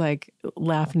 She's just like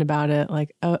laughing about it.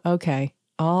 Like, oh, okay.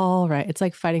 All right. It's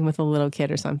like fighting with a little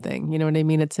kid or something. You know what I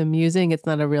mean? It's amusing. It's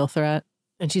not a real threat.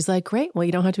 And she's like, great. Well,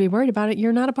 you don't have to be worried about it.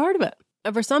 You're not a part of it.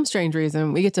 And for some strange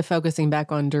reason, we get to focusing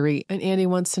back on Dorit. And Andy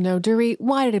wants to know, Dorit,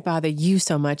 why did it bother you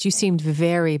so much? You seemed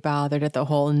very bothered at the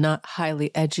whole not highly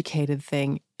educated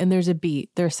thing. And there's a beat.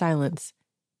 There's silence.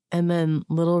 And then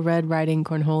Little Red Riding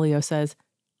Cornholio says,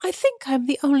 I think I'm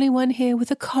the only one here with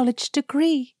a college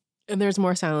degree. And there's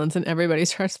more silence and everybody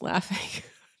starts laughing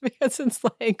because it's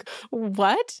like,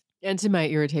 what? And to my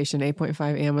irritation,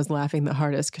 8.5 Am was laughing the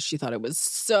hardest because she thought it was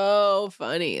so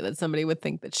funny that somebody would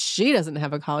think that she doesn't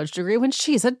have a college degree when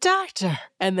she's a doctor.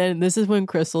 And then this is when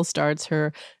Crystal starts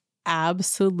her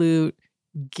absolute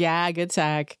gag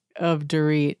attack of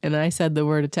Dorit. And I said the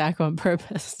word attack on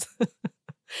purpose.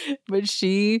 But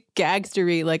she gags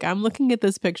Dorit. Like, I'm looking at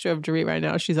this picture of Dorit right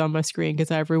now. She's on my screen because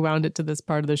I've rewound it to this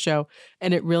part of the show.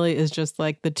 And it really is just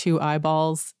like the two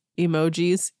eyeballs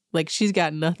emojis. Like, she's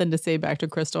got nothing to say back to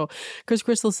Crystal because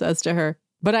Crystal says to her,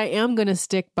 but I am going to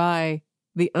stick by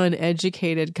the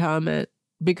uneducated comment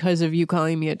because of you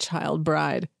calling me a child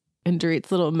bride. And Dorit's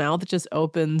little mouth just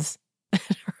opens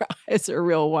and her eyes are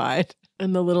real wide.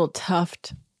 And the little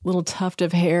tuft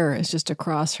of hair is just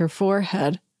across her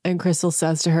forehead. And Crystal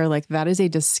says to her, like, that is a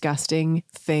disgusting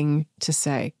thing to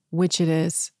say, which it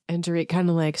is. And Dorit kind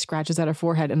of like scratches at her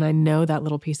forehead. And I know that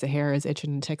little piece of hair is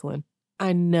itching and tickling.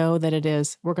 I know that it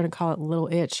is. We're going to call it a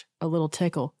little itch, a little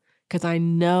tickle, because I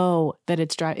know that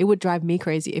it would drive me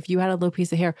crazy if you had a little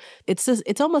piece of hair. It's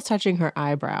almost touching her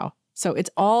eyebrow. So it's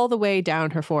all the way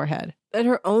down her forehead. And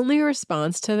her only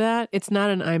response to that, it's not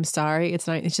an I'm sorry. It's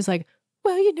just like,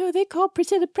 well, you know, they call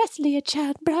Priscilla Presley a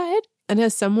child bride. And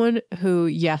as someone who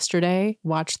yesterday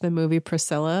watched the movie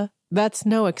Priscilla, that's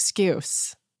no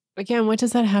excuse. Again, what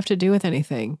does that have to do with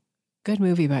anything? Good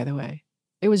movie, by the way.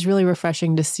 It was really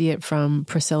refreshing to see it from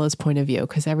Priscilla's point of view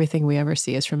because everything we ever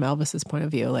see is from Elvis's point of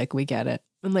view. Like, we get it.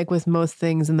 And like with most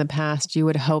things in the past, you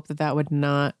would hope that that would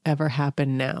not ever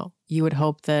happen now. You would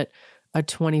hope that a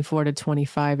 24 to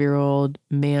 25-year-old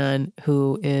man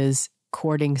who is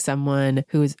courting someone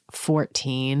who's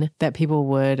 14, that people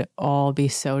would all be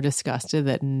so disgusted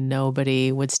that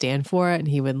nobody would stand for it and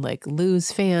he would like lose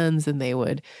fans and they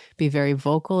would be very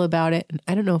vocal about it. And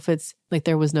I don't know if it's like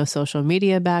there was no social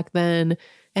media back then.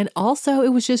 And also it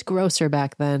was just grosser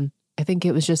back then. I think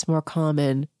it was just more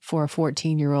common for a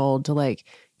 14-year-old to like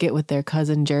get with their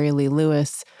cousin Jerry Lee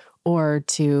Lewis or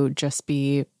to just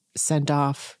be sent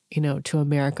off, you know, to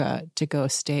America to go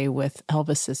stay with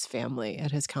Elvis's family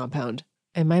at his compound.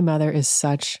 And my mother is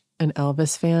such an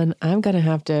Elvis fan. I'm going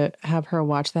to have her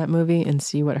watch that movie and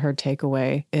see what her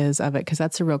takeaway is of it. Because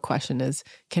that's the real question is,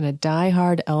 can a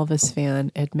diehard Elvis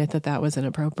fan admit that that was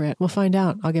inappropriate? We'll find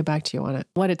out. I'll get back to you on it.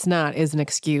 What it's not is an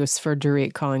excuse for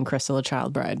Dorit calling Crystal a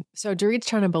child bride. So Dorit's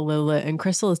trying to belittle it and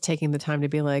Crystal is taking the time to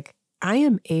be like, I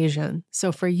am Asian.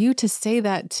 So for you to say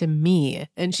that to me,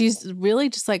 and she's really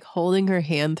just like holding her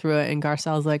hand through it. And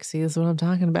Garcelle's like, see, this is what I'm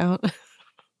talking about. And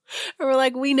we're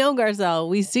like, we know, Garcelle,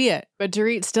 we see it. But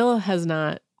Dorit still has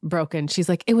not broken. She's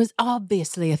like, it was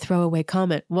obviously a throwaway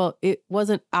comment. Well, it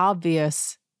wasn't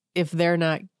obvious if they're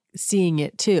not seeing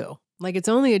it too. Like, it's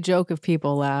only a joke if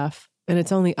people laugh. And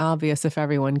it's only obvious if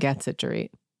everyone gets it, Dorit.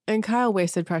 And Kyle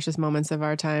wasted precious moments of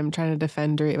our time trying to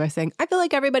defend Dorit by saying, I feel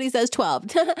like everybody says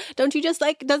 12. Don't you just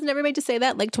like, doesn't everybody just say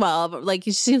that? Like 12? Like,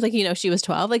 it seems like, you know, she was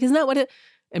 12. Like, isn't that what it?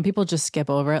 And people just skip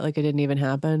over it like it didn't even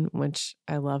happen, which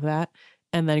I love that.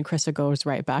 And then Krista goes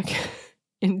right back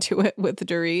into it with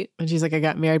Dorit. And she's like, I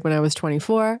got married when I was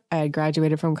 24. I had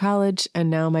graduated from college. And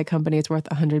now my company is worth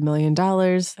 $100 million.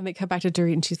 And they come back to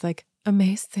Dorit and she's like,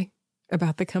 amazing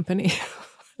about the company.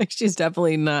 Like, she's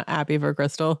definitely not happy for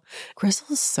Crystal.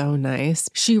 Crystal's so nice.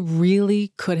 She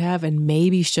really could have and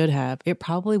maybe should have. It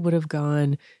probably would have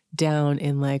gone down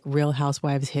in like Real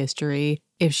Housewives history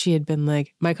if she had been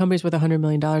like, my company's worth $100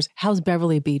 million. How's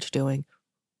Beverly Beach doing?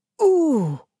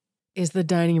 Ooh. Is the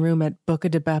dining room at Boca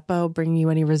de Beppo bringing you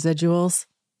any residuals?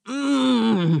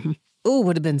 Ooh,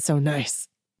 would have been so nice.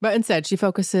 But instead, she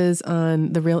focuses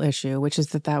on the real issue, which is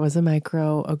that was a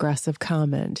microaggressive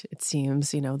comment. It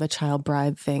seems, you know, the child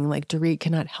bride thing, like Dorit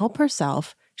cannot help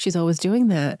herself. She's always doing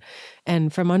that.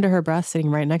 And from under her breath, sitting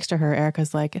right next to her,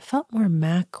 Erica's like, it felt more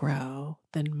macro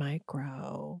than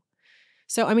micro.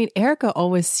 So, I mean, Erica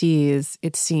always sees,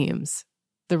 it seems,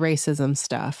 the racism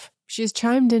stuff. She's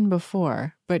chimed in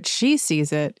before, but she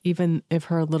sees it even if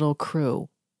her little crew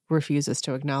refuses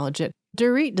to acknowledge it.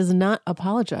 Dorit does not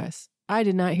apologize. I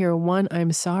did not hear one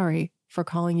 "I'm sorry for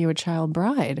calling you a child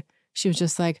bride." She was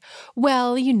just like,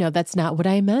 well, that's not what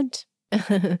I meant.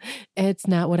 It's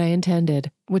not what I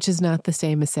intended, which is not the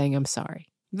same as saying I'm sorry.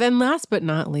 Then last but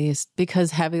not least,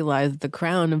 because heavy lies the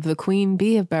crown of the queen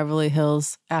bee of Beverly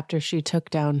Hills after she took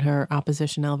down her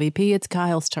opposition LVP, it's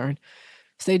Kyle's turn.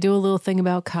 So they do a little thing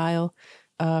about Kyle.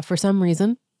 For some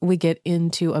reason, we get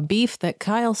into a beef that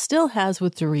Kyle still has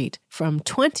with Dorit from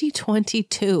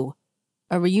 2022,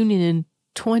 a reunion in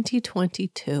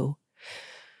 2022.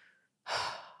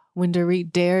 When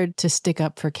Dorit dared to stick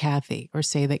up for Kathy or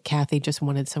say that Kathy just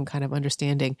wanted some kind of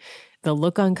understanding, the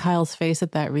look on Kyle's face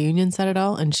at that reunion said it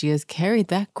all, and she has carried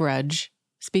that grudge.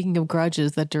 Speaking of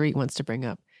grudges that Dorit wants to bring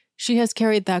up, she has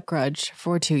carried that grudge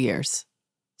for 2 years.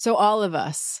 So all of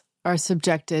us are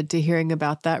subjected to hearing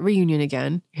about that reunion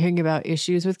again, hearing about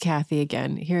issues with Kathy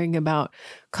again, hearing about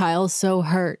Kyle's so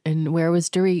hurt and where was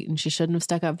Dorit and she shouldn't have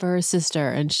stuck up for her sister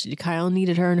and Kyle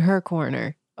needed her in her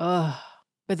corner. Ugh.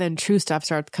 But then true stuff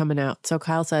starts coming out. So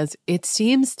Kyle says, it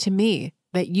seems to me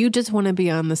that you just want to be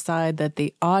on the side that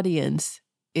the audience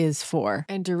is for.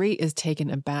 And Dorit is taken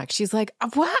aback. She's like,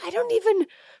 what? I don't even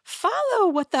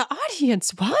follow what the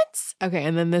audience wants. Okay.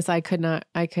 And then this, I could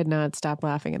not stop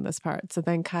laughing in this part. So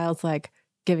then Kyle's like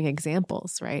giving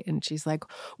examples, right? And she's like,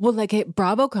 well, like at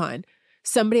BravoCon,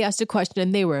 somebody asked a question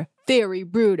and they were very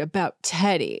rude about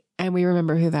Teddy. And we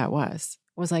remember who that was.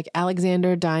 It was like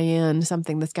Alexander Diane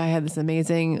something. This guy had this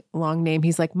amazing long name.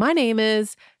 He's like, my name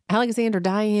is Alexander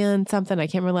Diane something. I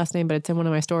can't remember last name, but it's in one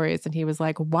of my stories. And he was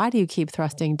like, why do you keep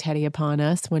thrusting Teddy upon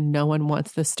us when no one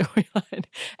wants this storyline?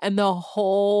 And the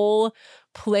whole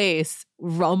place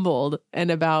rumbled and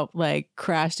about like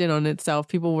crashed in on itself.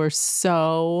 People were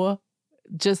so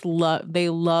just they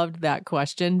loved that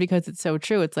question because it's so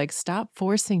true. It's like, stop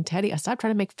forcing Teddy. Stop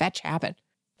trying to make fetch happen.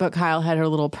 But Kyle had her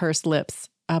little pursed lips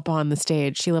up on the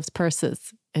stage. She loves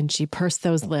purses and she pursed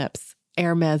those lips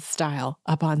Hermes style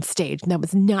up on stage. And that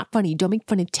was not funny. Don't make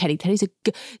fun of Teddy.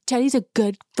 Teddy's a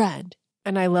good friend.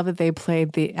 And I love that they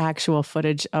played the actual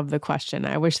footage of the question.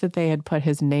 I wish that they had put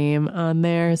his name on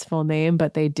there, his full name,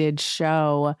 but they did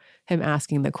show him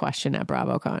asking the question at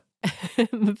BravoCon.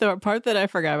 The part that I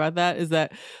forgot about that is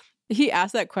that he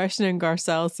asked that question and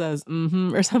Garcelle says,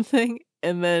 or something.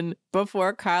 And then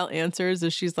before Kyle answers,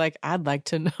 she's like, I'd like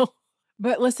to know.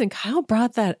 But listen, Kyle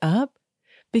brought that up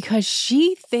because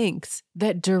she thinks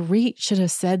that Dorit should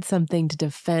have said something to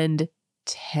defend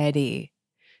Teddy.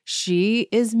 She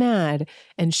is mad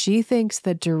and she thinks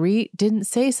that Dorit didn't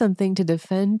say something to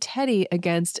defend Teddy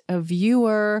against a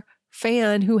viewer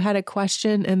fan who had a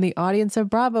question and the audience of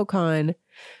BravoCon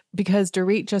because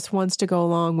Dorit just wants to go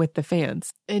along with the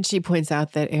fans. And she points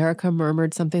out that Erica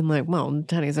murmured something like, well,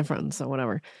 Teddy's a friend, so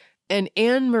whatever. And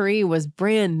Anne-Marie was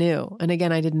brand new. And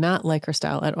again, I did not like her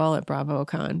style at all at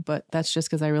BravoCon, but that's just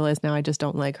because I realize now I just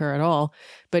don't like her at all.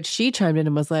 But she chimed in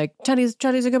and was like, Teddy's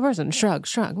a good person. Shrug.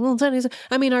 Well,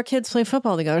 our kids play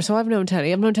football together, so I've known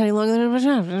Teddy. I've known Teddy longer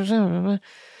than...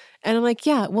 And I'm like,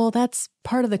 yeah, well, that's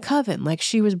part of the coven. Like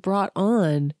she was brought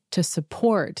on to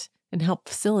support and help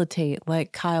facilitate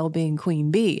like Kyle being queen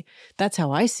bee. That's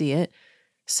how I see it.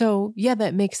 So yeah,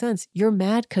 that makes sense. You're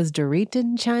mad because Dorit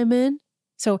didn't chime in?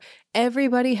 So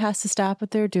everybody has to stop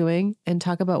what they're doing and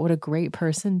talk about what a great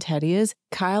person Teddy is.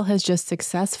 Kyle has just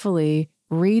successfully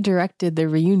redirected the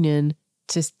reunion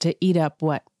to eat up,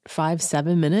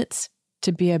 5-7 minutes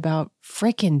to be about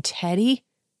frickin' Teddy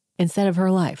instead of her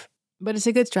life. But it's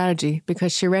a good strategy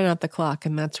because she ran out the clock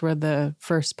and that's where the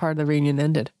first part of the reunion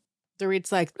ended.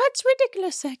 Dorit's like, that's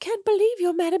ridiculous. I can't believe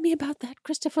you're mad at me about that,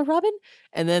 Christopher Robin.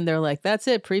 And then they're like, that's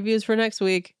it. Previews for next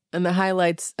week. And the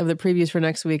highlights of the previews for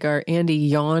next week are Andy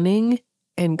yawning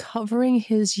and covering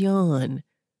his yawn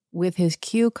with his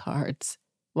cue cards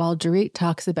while Dorit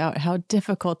talks about how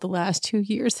difficult the last 2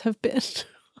 years have been.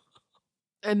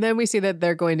 And then we see that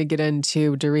they're going to get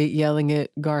into Dorit yelling at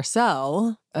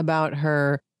Garcelle about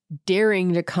her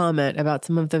daring to comment about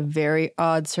some of the very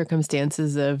odd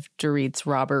circumstances of Dorit's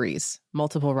robberies,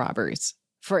 multiple robberies.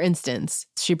 For instance,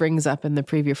 she brings up in the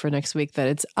preview for next week that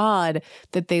it's odd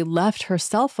that they left her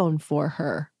cell phone for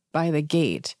her by the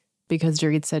gate because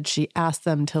Dorit said she asked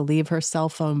them to leave her cell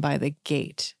phone by the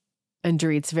gate. And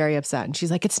Dorit's very upset. And she's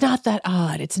like, it's not that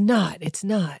odd. It's not.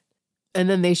 And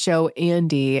then they show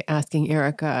Andy asking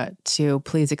Erica to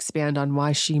please expand on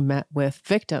why she met with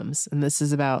victims. And this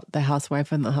is about the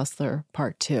housewife and the hustler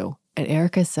part 2. And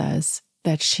Erica says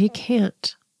that she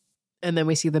can't. And then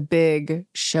we see the big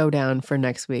showdown for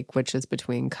next week, which is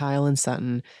between Kyle and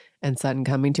Sutton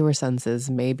coming to her senses,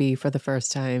 maybe for the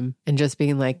first time, and just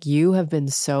being like, you have been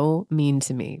so mean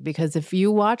to me. Because if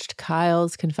you watched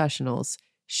Kyle's confessionals,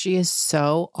 She is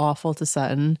so awful to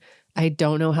Sutton. I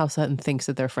don't know how Sutton thinks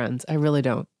that they're friends. I really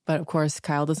don't. But of course,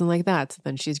 Kyle doesn't like that. So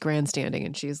then she's grandstanding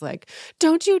and she's like,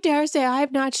 don't you dare say I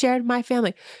have not shared my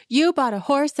family. You bought a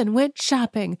horse and went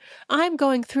shopping. I'm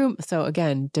going through. So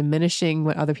again, diminishing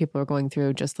what other people are going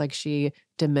through, just like she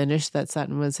diminished that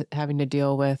Sutton was having to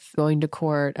deal with going to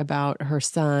court about her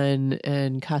son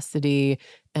and custody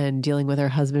and dealing with her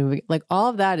husband. Like all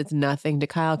of that is nothing to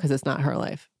Kyle because it's not her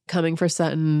life. Coming for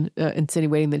Sutton,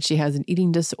 insinuating that she has an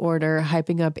eating disorder,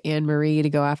 hyping up Anne-Marie to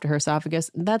go after her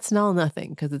esophagus. That's all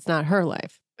nothing because it's not her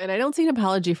life. And I don't see an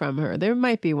apology from her. There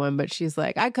might be one, but she's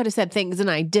like, I could have said things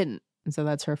and I didn't. And so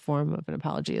that's her form of an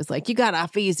apology, is like, you got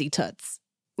off easy, toots.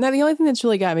 Now, the only thing that's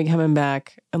really got me coming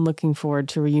back and looking forward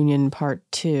to reunion part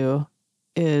 2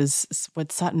 is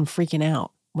with Sutton freaking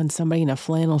out when somebody in a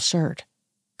flannel shirt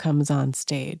comes on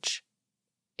stage.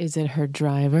 Is it her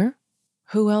driver?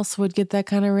 Who else would get that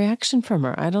kind of reaction from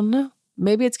her? I don't know.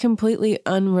 Maybe it's completely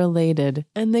unrelated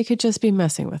and they could just be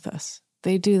messing with us.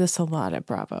 They do this a lot at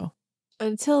Bravo.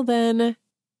 Until then,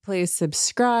 please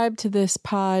subscribe to this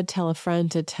pod. Tell a friend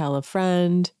to tell a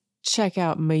friend. Check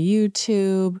out my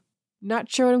YouTube. Not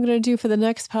sure what I'm going to do for the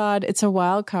next pod. It's a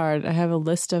wild card. I have a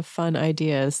list of fun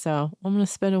ideas, so I'm going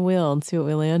to spin a wheel and see what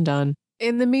we land on.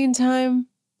 In the meantime,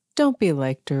 don't be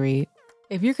like Dorit.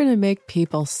 If you're going to make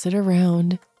people sit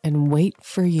around and wait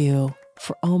for you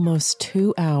for almost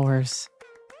 2 hours,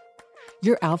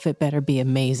 your outfit better be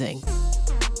amazing.